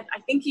like I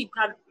think he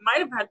might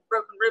have had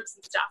broken ribs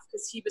and stuff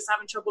because he was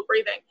having trouble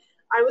breathing.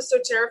 I was so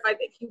terrified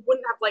that he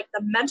wouldn't have like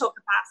the mental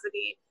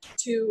capacity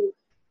to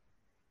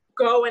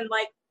go and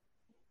like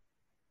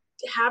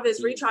have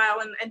his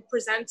retrial and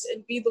present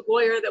and be the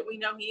lawyer that we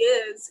know he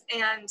is.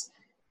 And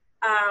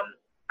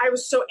I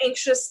was so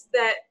anxious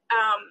that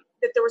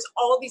there was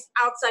all these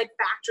outside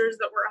factors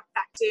that were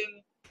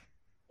affecting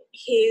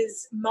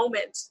his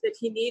moment that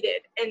he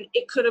needed. And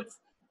it could have,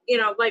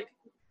 like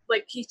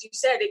Keith, you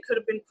said, it could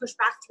have been pushed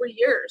back 3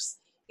 years.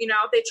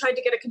 They tried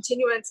to get a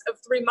continuance of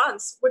 3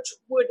 months, which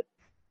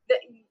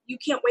you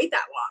can't wait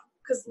that long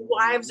because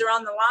lives are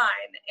on the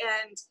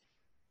line. And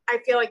I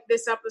feel like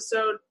this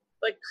episode,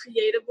 like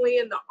creatively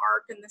and the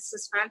arc and the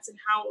suspense and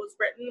how it was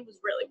written was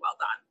really well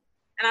done.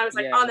 And I was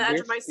like on the edge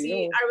of my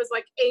seat. I was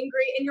like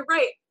angry. And you're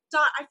right,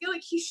 Dot, I feel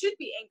like he should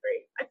be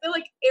angry. I feel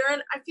like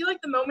Aaron,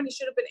 the moment he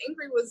should have been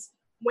angry was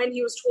when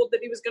he was told that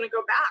he was going to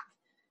go back.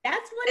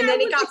 That's when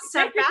then he got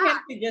sent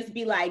back. To just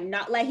be like,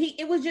 not like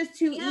it was just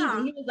too easy.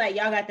 He was like,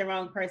 y'all got the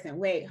wrong person.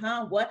 Wait,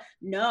 huh? What?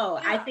 No,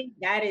 I think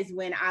that is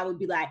when I would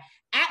be like,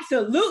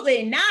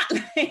 absolutely not.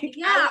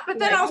 But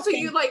then also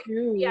you like,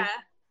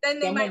 then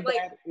they might like.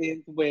 That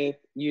is with,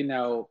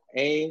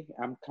 A,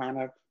 I'm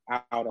kind of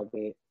out of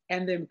it.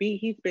 And then B,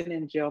 he's been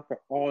in jail for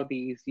all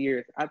these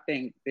years. I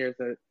think there's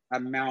a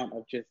amount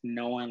of just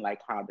knowing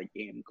like how the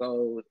game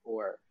goes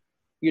or,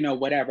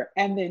 whatever.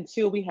 And then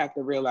 2, we have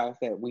to realize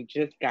that we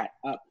just got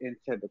up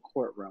into the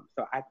courtroom.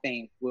 So I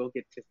think we'll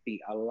get to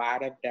see a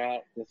lot of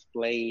that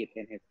displayed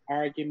in his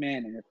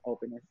argument and his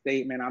opening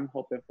statement. I'm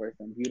hoping for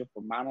some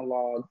beautiful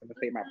monologues and to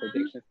say my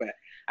predictions, but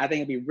I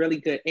think it'll be really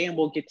good. And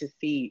we'll get to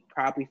see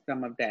probably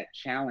some of that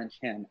challenge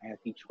him as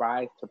he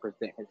tries to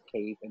present his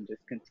case and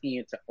just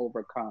continue to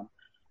overcome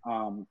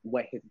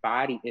what his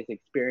body is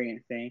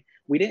experiencing.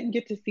 We didn't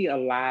get to see a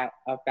lot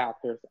of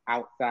factors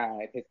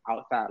outside his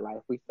outside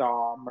life. We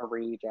saw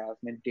Marie,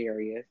 Jasmine,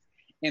 Darius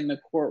in the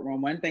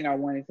courtroom. One thing I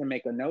wanted to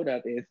make a note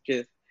of is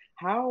just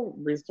how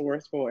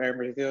resourceful and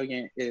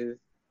resilient is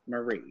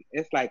Marie.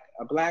 It's like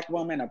a Black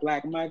woman, a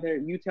Black mother.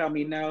 You tell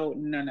me no,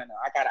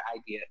 I got an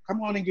idea.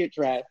 Come on and get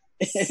dressed.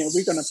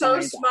 We're gonna so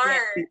find smart.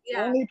 out.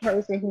 The only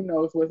person who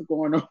knows what's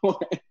going on.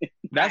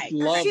 That's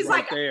love she's right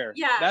like, there.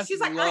 Yeah, that's she's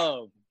like,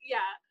 love.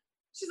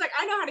 She's like,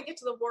 I know how to get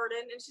to the warden,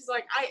 and she's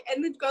like,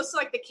 and then goes to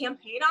like the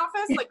campaign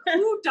office. Like,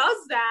 who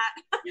does that?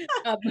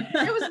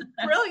 It was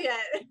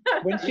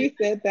brilliant. When she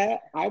said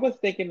that, I was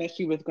thinking that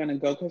she was going to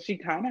go because she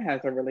kind of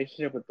has a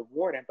relationship with the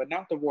warden, but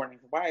not the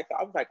warden's wife. So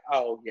I was like,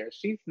 oh yeah,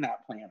 she's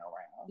not playing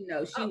around.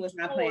 No, she was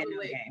not playing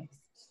no games.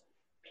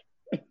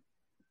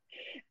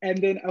 And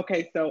then,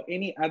 okay, so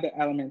any other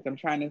elements? I'm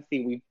trying to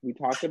see. We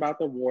talked about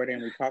the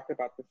warden. We talked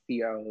about the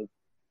COs.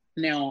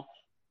 Now,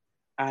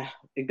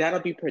 that'll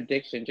be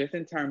prediction, just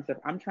in terms of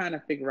I'm trying to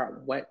figure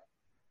out what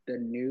the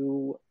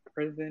new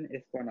prison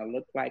is going to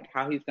look like,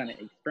 how he's going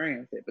to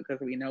experience it, because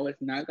we know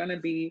it's not going to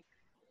be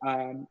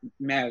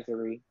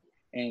Masri,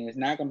 and it's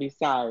not going to be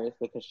Cyrus,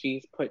 because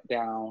she's put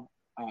down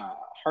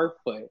her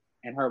foot,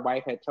 and her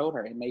wife had told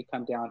her it may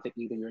come down to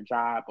either your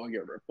job or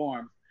your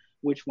reforms.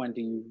 Which one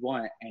do you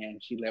want?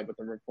 And she led with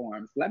the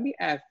reforms. Let me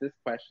ask this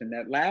question.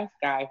 That last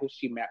guy who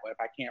she met with,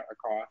 I can't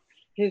recall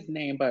his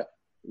name, but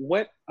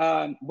what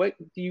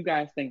do you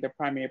guys think the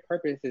primary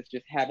purpose is,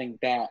 just having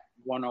that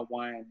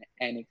one-on-one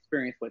and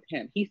experience with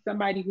him? He's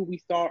somebody who we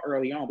saw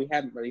early on. We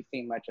haven't really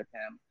seen much of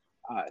him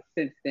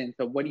since then.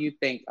 So what do you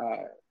think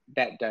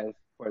that does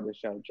for the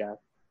show, Jeff?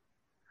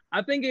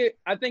 I think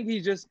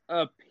he's just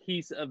a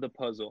piece of the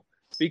puzzle,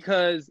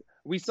 because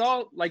we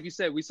saw, like you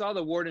said, we saw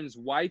the warden's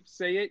wife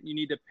say it. You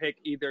need to pick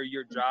either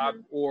your job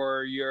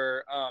or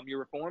your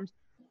reforms.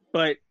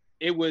 But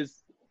it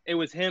was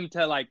him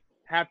to like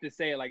have to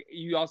say it. Like,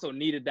 you also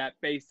needed that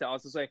face to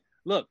also say,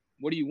 look,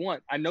 what do you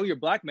want? I know you're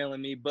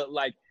blackmailing me, but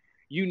like,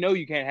 you know,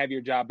 you can't have your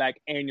job back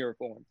and your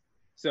reforms.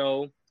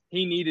 So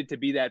he needed to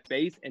be that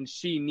face, and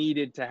she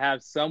needed to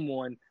have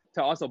someone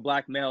to also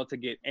blackmail to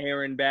get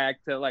Aaron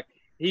back. To like,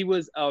 he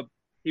was a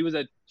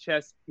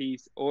chess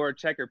piece or a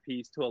checker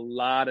piece to a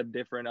lot of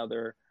different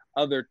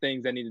other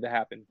things that needed to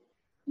happen.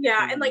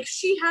 Yeah, and like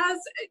she has,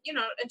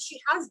 and she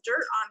has dirt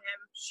on him.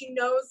 She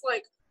knows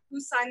like who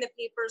signed the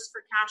papers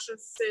for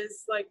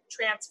Cassius's like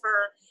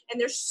transfer,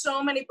 and there's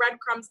so many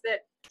breadcrumbs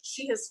that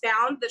she has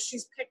found that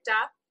she's picked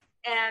up,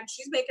 and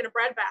she's making a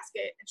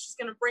breadbasket, and she's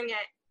gonna bring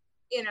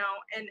it, and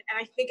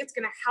I think it's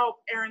gonna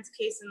help Aaron's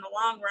case in the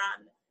long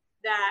run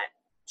that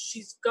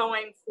she's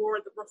going for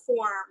the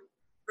reform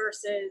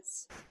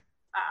versus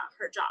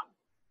her job.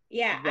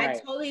 Yeah, right. I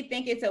totally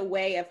think it's a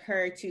way of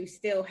her to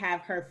still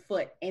have her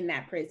foot in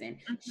that prison.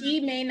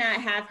 She may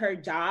not have her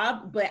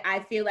job, but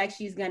I feel like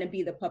she's going to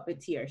be the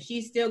puppeteer.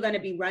 She's still going to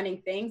be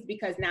running things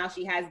because now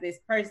she has this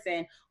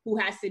person who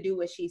has to do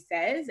what she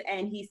says,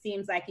 and he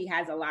seems like he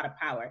has a lot of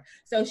power.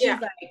 So she's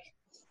like,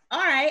 all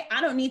right, I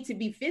don't need to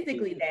be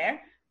physically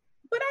there,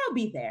 but I'll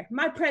be there.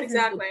 My presence.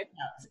 Exactly.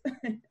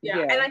 Yeah,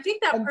 and I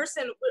think that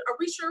person, are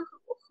we sure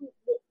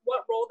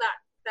what role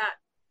that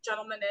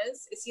gentleman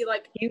is he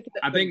like?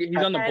 I think he's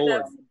on the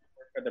board.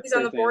 He's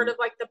on the board of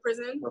like the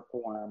prison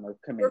reform or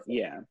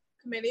committee.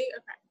 Committee.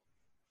 Okay.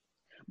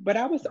 But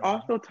I was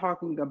also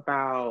talking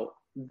about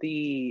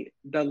the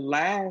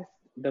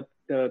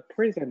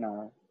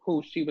prisoner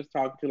who she was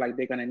talking to. Like,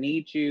 they're gonna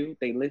need you.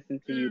 They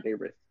listen to you. They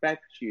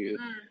respect you.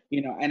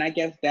 And I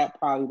guess that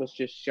probably was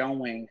just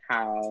showing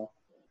how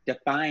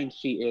defined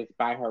she is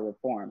by her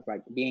reforms.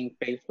 Like, being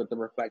faced with the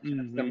reflection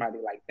of somebody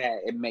like that,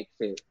 it makes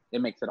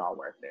it all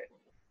worth it.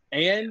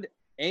 And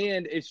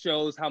it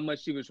shows how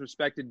much she was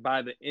respected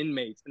by the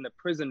inmates and the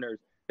prisoners,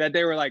 that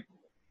they were like,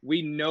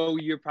 we know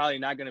you're probably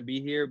not going to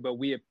be here, but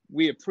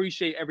we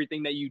appreciate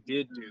everything that you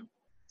did do.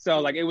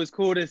 So like, it was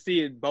cool to see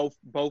it both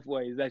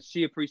ways, that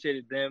she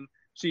appreciated them.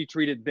 She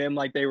treated them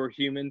like they were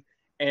human,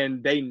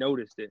 and they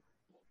noticed it.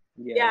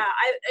 Yeah.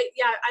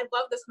 I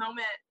love this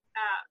moment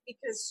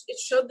because it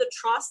showed the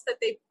trust that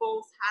they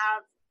both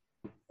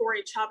have for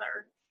each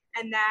other,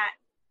 and that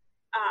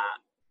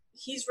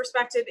he's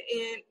respected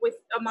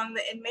among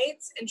the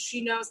inmates, and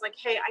she knows like,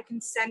 hey, I can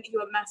send you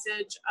a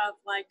message of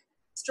like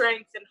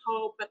strength and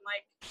hope, and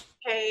like,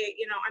 hey,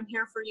 I'm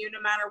here for you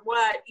no matter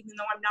what, even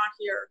though I'm not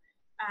here.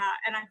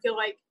 And I feel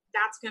like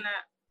that's gonna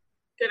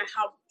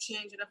help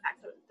change and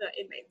affect the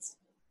inmates.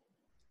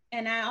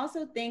 And I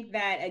also think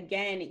that,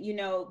 again,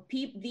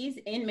 these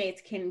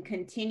inmates can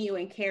continue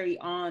and carry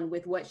on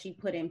with what she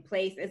put in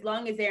place as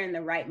long as they're in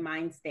the right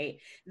mind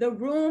state. The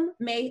room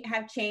may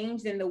have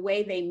changed and the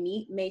way they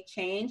meet may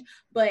change,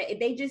 but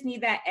they just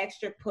need that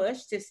extra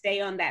push to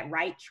stay on that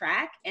right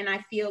track. And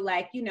I feel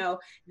like,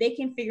 they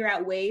can figure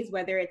out ways,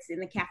 whether it's in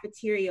the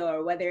cafeteria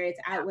or whether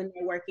it's out when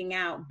they're working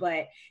out.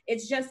 But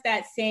it's just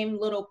that same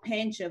little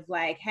pinch of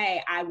like,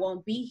 hey, I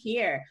won't be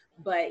here,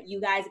 but you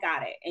guys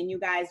got it, and you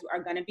guys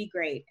are going to be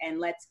great, and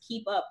let's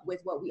keep up with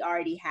what we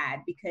already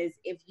had, because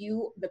if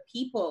the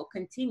people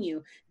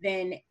continue,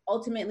 then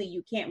ultimately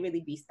you can't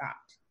really be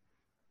stopped.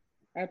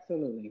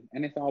 Absolutely.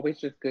 And it's always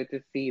just good to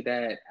see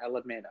that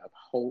element of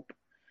hope,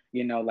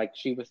 like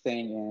she was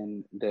saying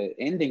in the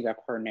ending of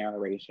her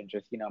narration,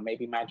 just,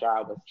 maybe my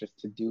job was just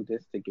to do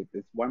this, to get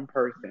this one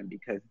person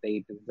because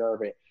they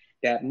deserve it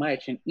that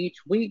much. And each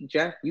week,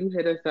 Jeff, you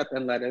hit us up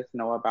and let us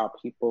know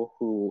about people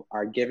who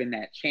are given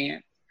that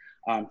chance.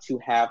 to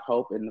have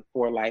hope in the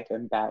For Life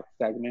and Back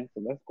segment.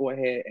 So let's go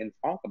ahead and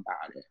talk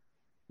about it.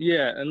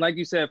 Yeah, and like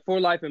you said, For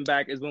Life and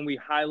Back is when we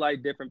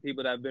highlight different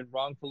people that have been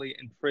wrongfully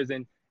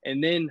imprisoned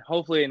and then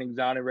hopefully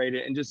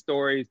exonerated, and just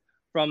stories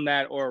from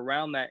that or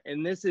around that.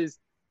 And this is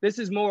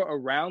more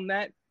around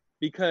that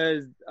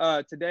because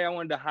today I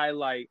wanted to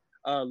highlight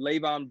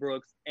Lavon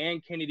Brooks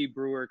and Kennedy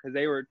Brewer because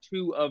they were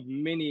two of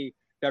many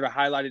that are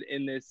highlighted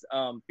in this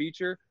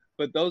feature.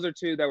 But those are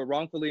two that were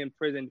wrongfully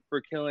imprisoned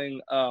for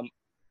killing.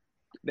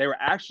 They were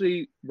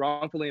actually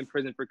wrongfully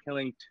imprisoned for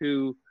killing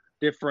two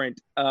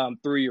different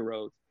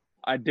 3-year-olds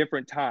at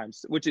different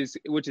times, which is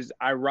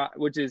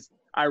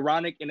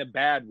ironic in a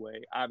bad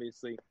way,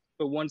 obviously.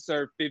 But one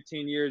served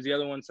 15 years, the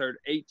other one served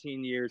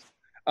 18 years,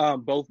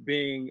 both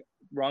being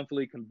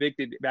wrongfully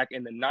convicted back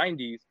in the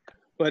 90s.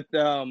 But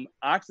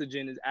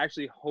Oxygen is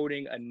actually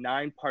holding a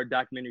 9-part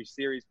documentary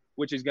series,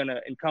 which is going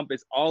to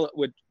encompass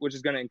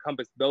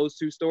those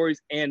two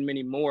stories and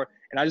many more.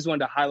 And I just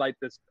wanted to highlight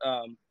this,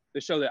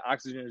 the show that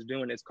Oxygen is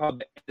doing. It's called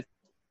The Innocence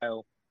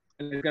File,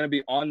 and it's going to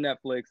be on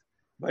Netflix,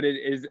 but it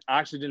is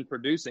Oxygen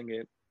producing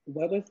it.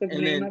 What was the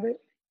name of it?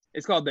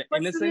 It's called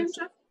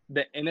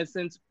The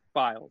Innocence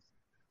Files.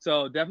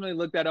 So definitely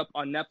look that up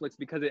on Netflix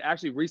because it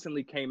actually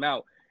recently came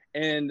out.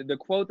 And the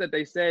quote that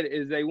they said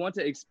is they want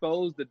to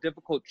expose the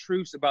difficult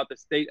truths about the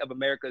state of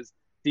America's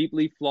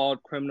deeply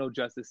flawed criminal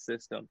justice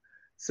system.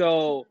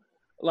 So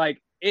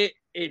like it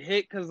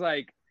hit because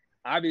like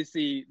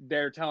obviously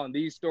they're telling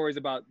these stories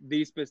about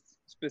these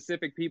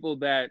specific people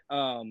that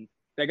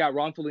got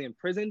wrongfully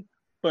imprisoned,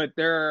 but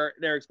they're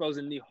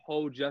exposing the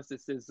whole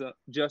justice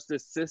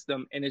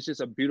system, and it's just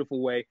a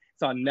beautiful way.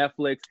 It's on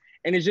Netflix,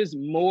 and it's just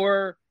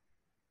more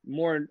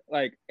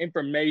like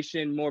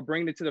information, more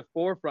bringing it to the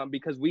forefront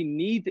because we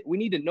need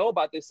to know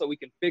about this so we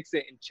can fix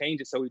it and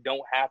change it so we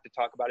don't have to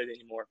talk about it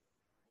anymore.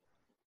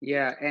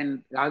 Yeah,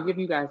 and I'll give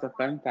you guys a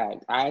fun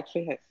fact. I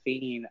actually had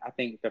seen, I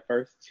think, the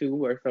first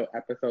 2 or so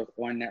episodes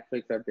on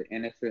Netflix of The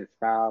Innocence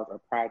Files or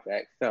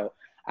Project. So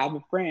I have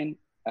a friend,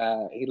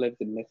 he lives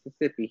in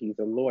Mississippi. He's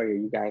a lawyer.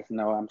 You guys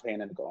know I'm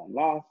planning to go on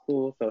law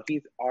school. So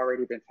he's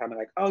already been telling me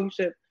like, oh, you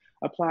should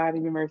apply to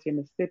the University of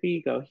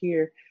Mississippi, go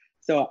here.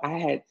 So I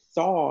had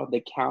saw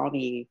the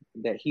county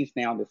that he's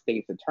now the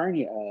state's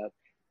attorney of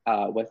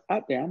was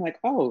up there. I'm like,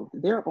 oh,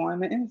 they're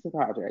on the Innocence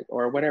Project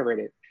or whatever it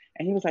is.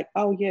 And he was like,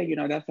 oh, yeah,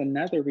 that's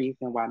another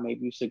reason why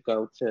maybe you should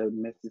go to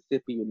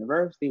Mississippi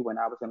University. When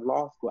I was in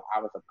law school, I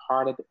was a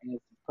part of the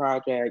Innocence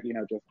Project,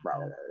 just blah,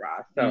 blah,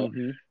 blah. So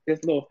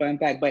just a little fun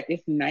fact. But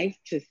it's nice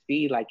to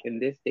see, like, in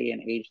this day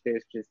and age,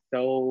 there's just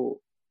so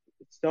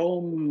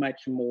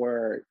much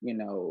more,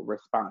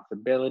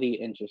 responsibility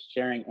in just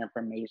sharing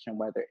information,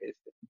 whether it's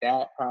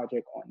that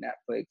project on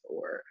Netflix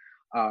or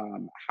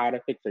how to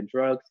fix a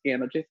drug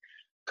scandal. Just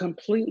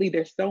completely,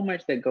 there's so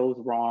much that goes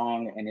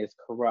wrong and is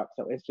corrupt.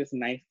 So it's just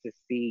nice to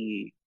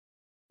see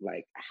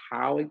like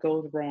how it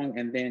goes wrong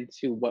and then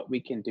to what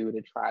we can do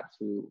to try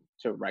to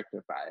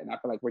rectify it. And I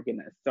feel like we're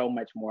getting so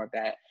much more of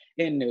that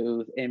in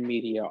news, in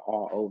media,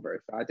 all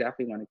over. So I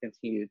definitely want to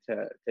continue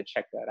to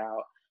check that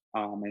out.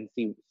 And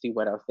see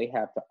what else they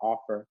have to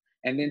offer.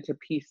 And then to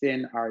piece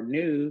in our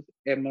news,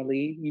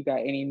 Emily, you got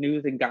any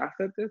news and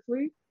gossip this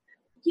week?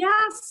 Yeah,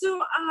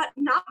 so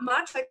not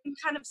much. I've been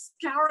kind of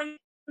scouring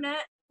the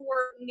internet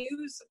for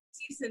news of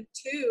season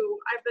 2.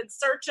 I've been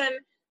searching.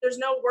 There's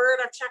no word.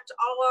 I've checked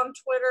all on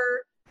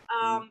Twitter.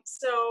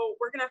 So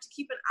we're going to have to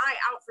keep an eye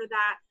out for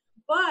that.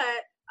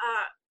 But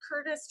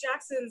Curtis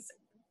Jackson's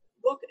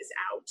book is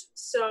out.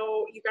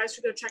 So you guys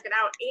should go check it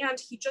out. And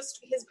he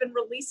has been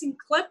releasing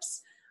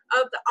clips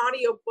of the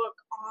audiobook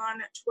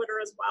on Twitter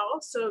as well.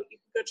 So you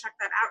can go check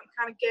that out and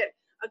kind of get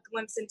a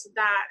glimpse into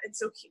that. And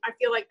so I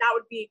feel like that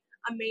would be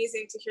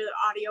amazing to hear the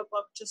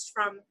audiobook just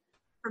from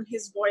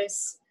his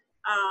voice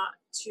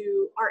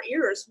to our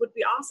ears would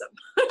be awesome.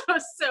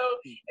 So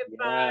if you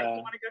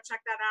want to go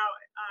check that out,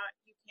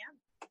 you can.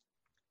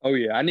 Oh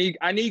yeah,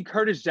 I need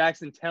Curtis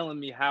Jackson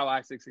telling me how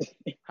I succeed.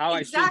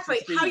 Exactly,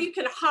 how you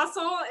can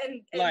hustle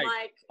and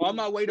like on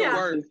my way to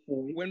work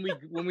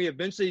when we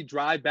eventually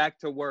drive back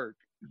to work.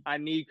 I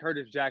need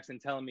Curtis Jackson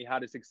telling me how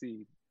to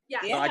succeed. Yeah,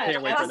 so I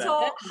can't wait for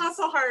that.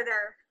 Hustle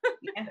harder.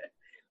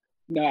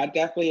 No, I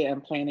definitely am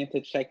planning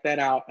to check that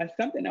out. And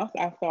something else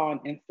I saw on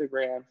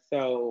Instagram.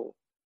 So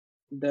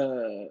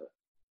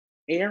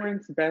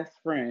Aaron's best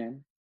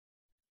friend,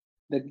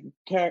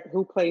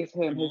 who plays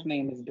him, his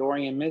name is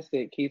Dorian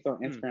Missick. He's on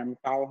Instagram.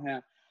 Follow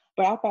him.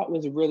 But I thought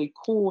was really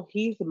cool.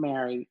 He's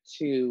married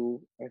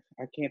to,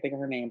 I can't think of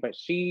her name, but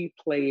she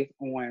plays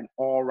on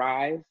All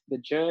Rise, the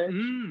judge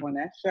on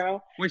that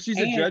show. Wait, she's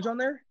a judge on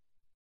there?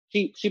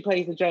 She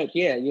plays the judge.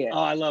 Yeah. Oh,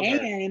 I love her.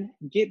 And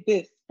get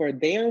this, for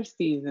their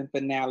season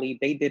finale,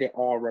 they did it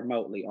all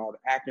remotely. All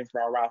the actors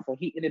were all right. So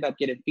he ended up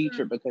getting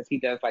featured because he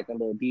does like a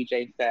little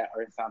DJ set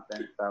or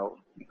something. So,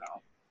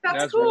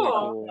 That's really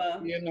cool.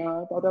 cool. You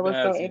know, I thought that was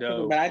That's so interesting,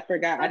 dope. but I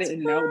forgot. I That's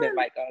didn't know that. fun.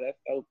 Like,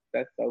 oh,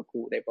 that's so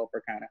cool. They both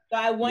are kind of. So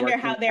I wonder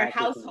how working their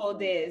package and household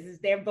stuff. is.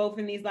 They're both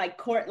in these like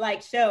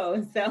court-like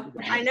shows. So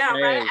I know,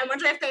 Hey. right? I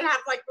wonder if they have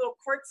like little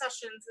court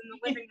sessions in the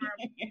living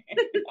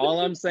room. All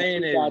I'm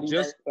saying is Everybody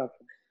just knows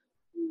stuff.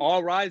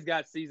 All Rise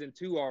got season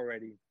 2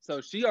 already,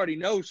 so she already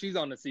knows she's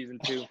on the season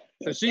 2.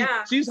 So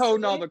Yeah. she's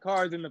holding all the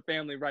cards in the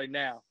family right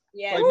now.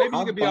 yeah, Like maybe you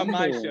I'm could be on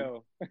my bummed.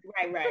 show.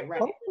 right.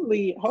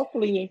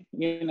 Hopefully,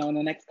 you know, in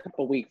the next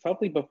couple of weeks,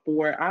 hopefully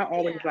before, I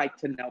always like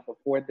to know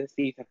before the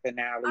season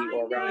finale I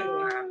or right know.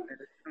 around when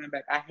it's coming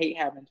back. I hate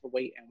having to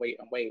wait,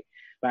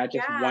 but I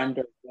just Yeah.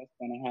 wonder what's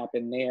going to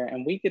happen there.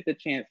 And we get the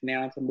chance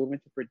now to move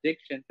into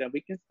predictions, and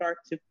we can start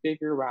to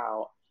figure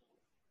out,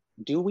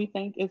 do we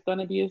think it's going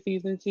to be a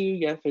season 2,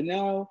 yes or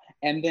no?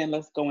 And then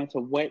let's go into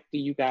what do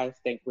you guys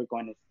think we're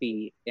going to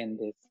see in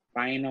this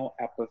final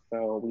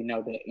episode. We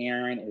know that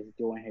Aaron is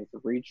doing his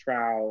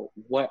retrial.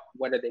 What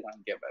are they going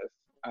to give us?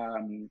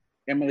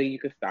 Emily, you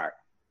could start.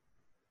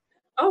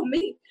 Oh,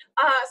 me.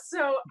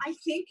 So I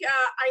think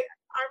I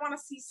want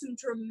to see some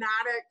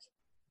dramatic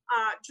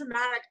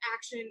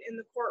action in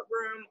the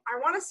courtroom. I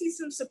want to see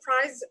some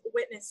surprise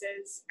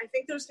witnesses. I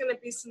think there's going to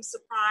be some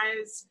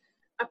surprise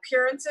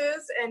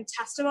appearances and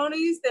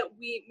testimonies that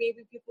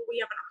people we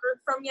haven't heard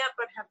from yet,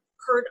 but have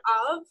heard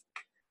of.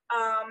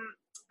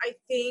 I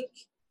think,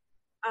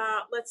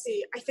 let's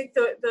see. I think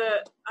the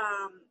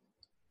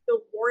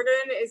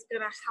warden is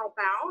going to help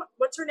out.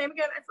 What's her name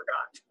again? I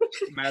forgot.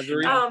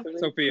 Marjorie,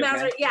 Sophia.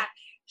 Marjorie, yeah.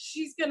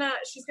 She's gonna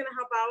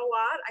help out a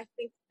lot. I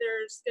think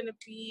there's gonna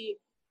be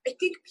I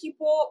think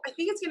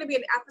it's gonna be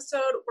an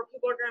episode where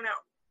people are gonna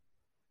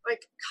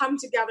like come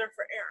together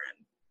for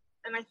Aaron.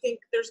 And I think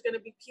there's gonna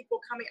be people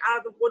coming out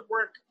of the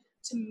woodwork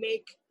to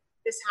make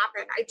this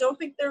happen. I don't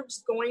think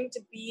there's going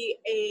to be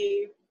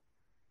a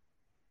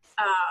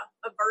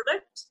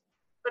verdict,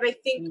 but I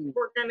think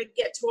we're gonna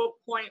get to a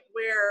point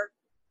where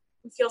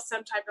we feel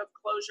some type of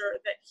closure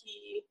that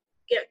he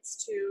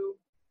gets to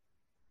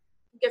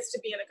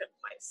be in a good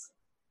place.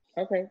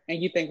 Okay.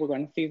 And you think we're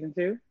going to season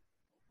 2?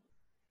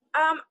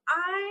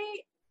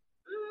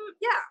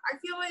 I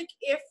feel like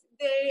if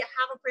they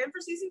have a plan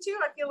for season 2,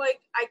 I feel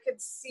like I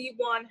could see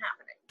one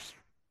happening.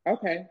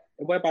 Okay.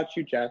 What about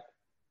you, Jeff?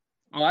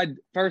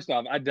 First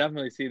off, I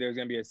definitely see there's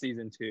going to be a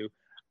season 2.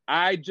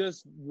 I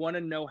just want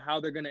to know how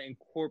they're going to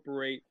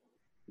incorporate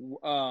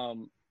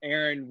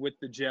Aaron with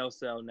the jail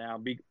cell now,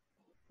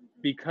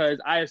 because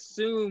I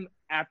assume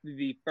after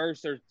the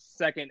first or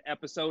second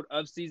episode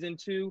of season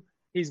 2,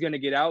 he's going to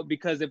get out.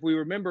 Because if we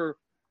remember,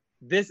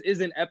 this is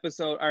an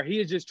episode, or he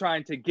is just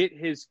trying to get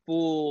his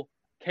full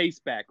case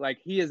back. Like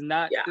he is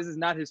not, This is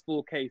not his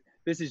full case.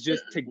 This is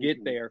just to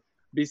get there.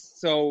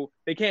 So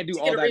they can't do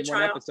all that in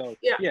one episode.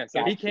 Yeah.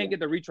 So he can't get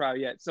the retrial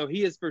yet. So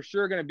he is for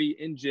sure going to be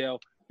in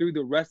jail through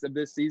the rest of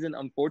this season.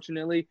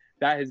 Unfortunately,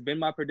 that has been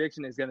my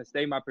prediction. It's going to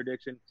stay my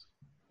prediction.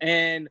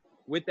 And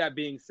with that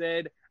being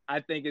said,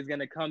 I think it's going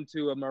to come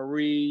to a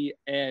Marie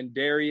and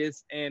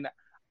Darius. And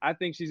I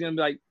think she's going to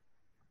be like,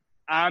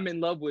 I'm in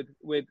love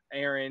with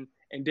Aaron.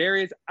 And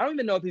Darius, I don't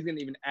even know if he's going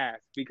to even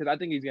ask, because I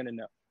think he's going to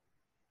know.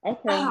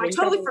 Okay. I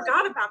totally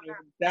forgot about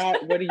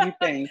that. What do you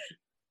think?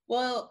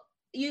 Well,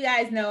 you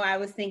guys know I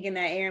was thinking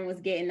that Aaron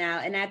was getting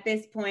out. And at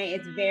this point,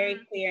 it's very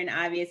clear and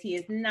obvious he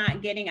is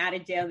not getting out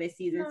of jail this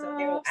season. So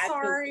there will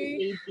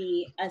absolutely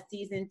be a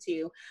season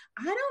 2.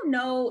 I don't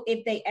know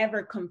if they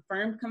ever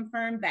confirmed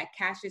that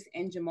Cassius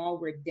and Jamal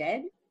were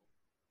dead.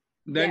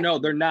 No,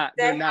 they're not.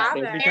 They're not.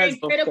 Because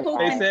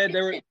they said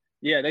there were.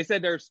 Yeah, they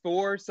said there's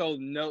 4, so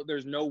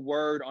there's no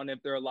word on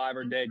if they're alive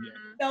or dead yet.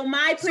 So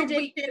my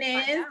prediction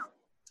is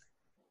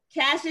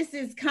Cassius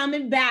is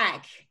coming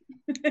back.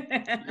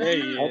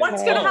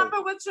 What's going to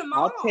happen with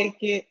Jamal?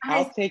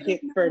 I'll take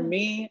it. For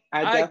me,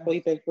 I definitely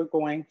think we're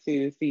going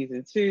to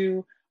season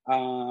 2.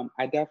 I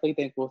definitely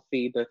think we'll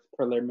see the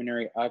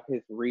preliminary of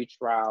his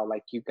retrial,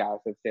 like you guys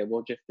have said.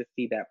 We'll just to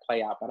see that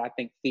play out. But I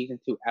think season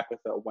 2,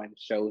 episode 1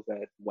 shows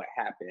us what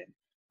happened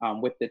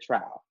with the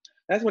trial.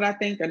 That's what I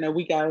think. I know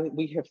we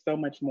have so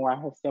much more. I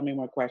have so many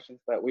more questions,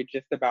 but we're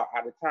just about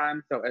out of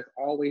time. So as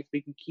always,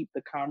 we can keep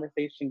the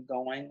conversation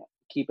going,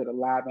 keep it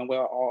alive and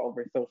well all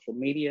over social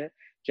media.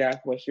 Jeff,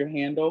 what's your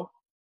handle?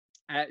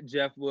 At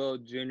Jeff Will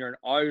Jr. on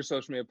all your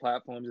social media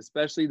platforms,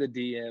 especially the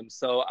DMs.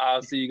 So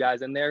I'll see you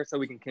guys in there so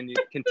we can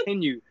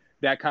continue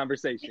that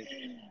conversation.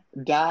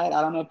 Died.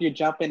 I don't know if you're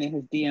jumping in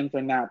his DMs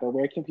or not, but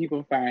where can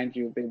people find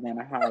you if they want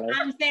to holler?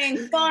 I'm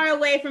staying far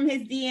away from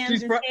his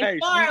DMs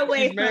far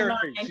away from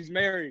mine. She's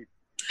married.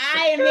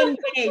 I am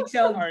engaged,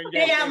 so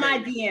stay out my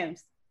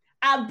DMs.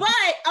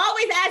 But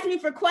always ask me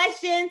for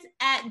questions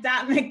at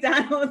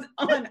 .McDonald's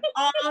on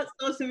all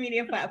social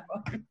media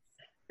platforms.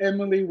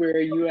 Emily, where are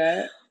you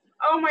at?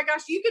 Oh my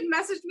gosh, you can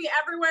message me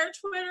everywhere,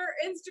 Twitter,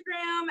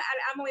 Instagram,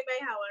 at Emily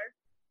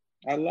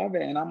Mayheller. I love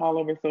it. And I'm all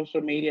over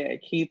social media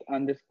at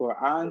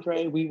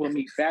Keith_Andre. We will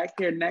meet back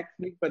here next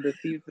week for the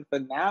season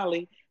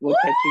finale. We'll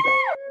catch you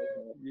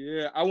guys.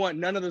 Yeah, I want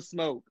none of the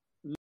smoke.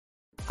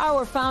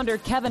 Our founder,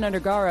 Kevin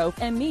Undergaro,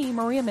 and me,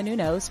 Maria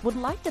Menounos, would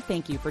like to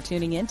thank you for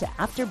tuning in to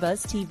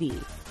AfterBuzz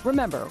TV.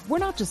 Remember, we're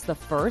not just the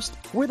first,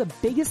 we're the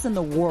biggest in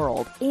the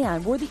world,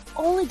 and we're the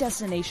only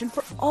destination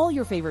for all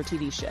your favorite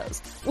TV shows.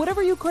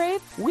 Whatever you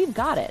crave, we've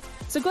got it.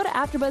 So go to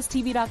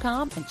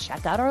AfterBuzzTV.com and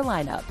check out our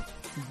lineup.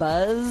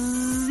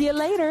 Buzz you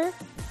later.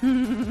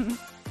 The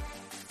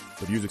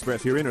views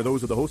expressed herein are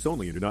those of the hosts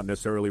only and do not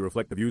necessarily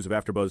reflect the views of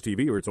AfterBuzz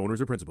TV or its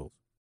owners or principals.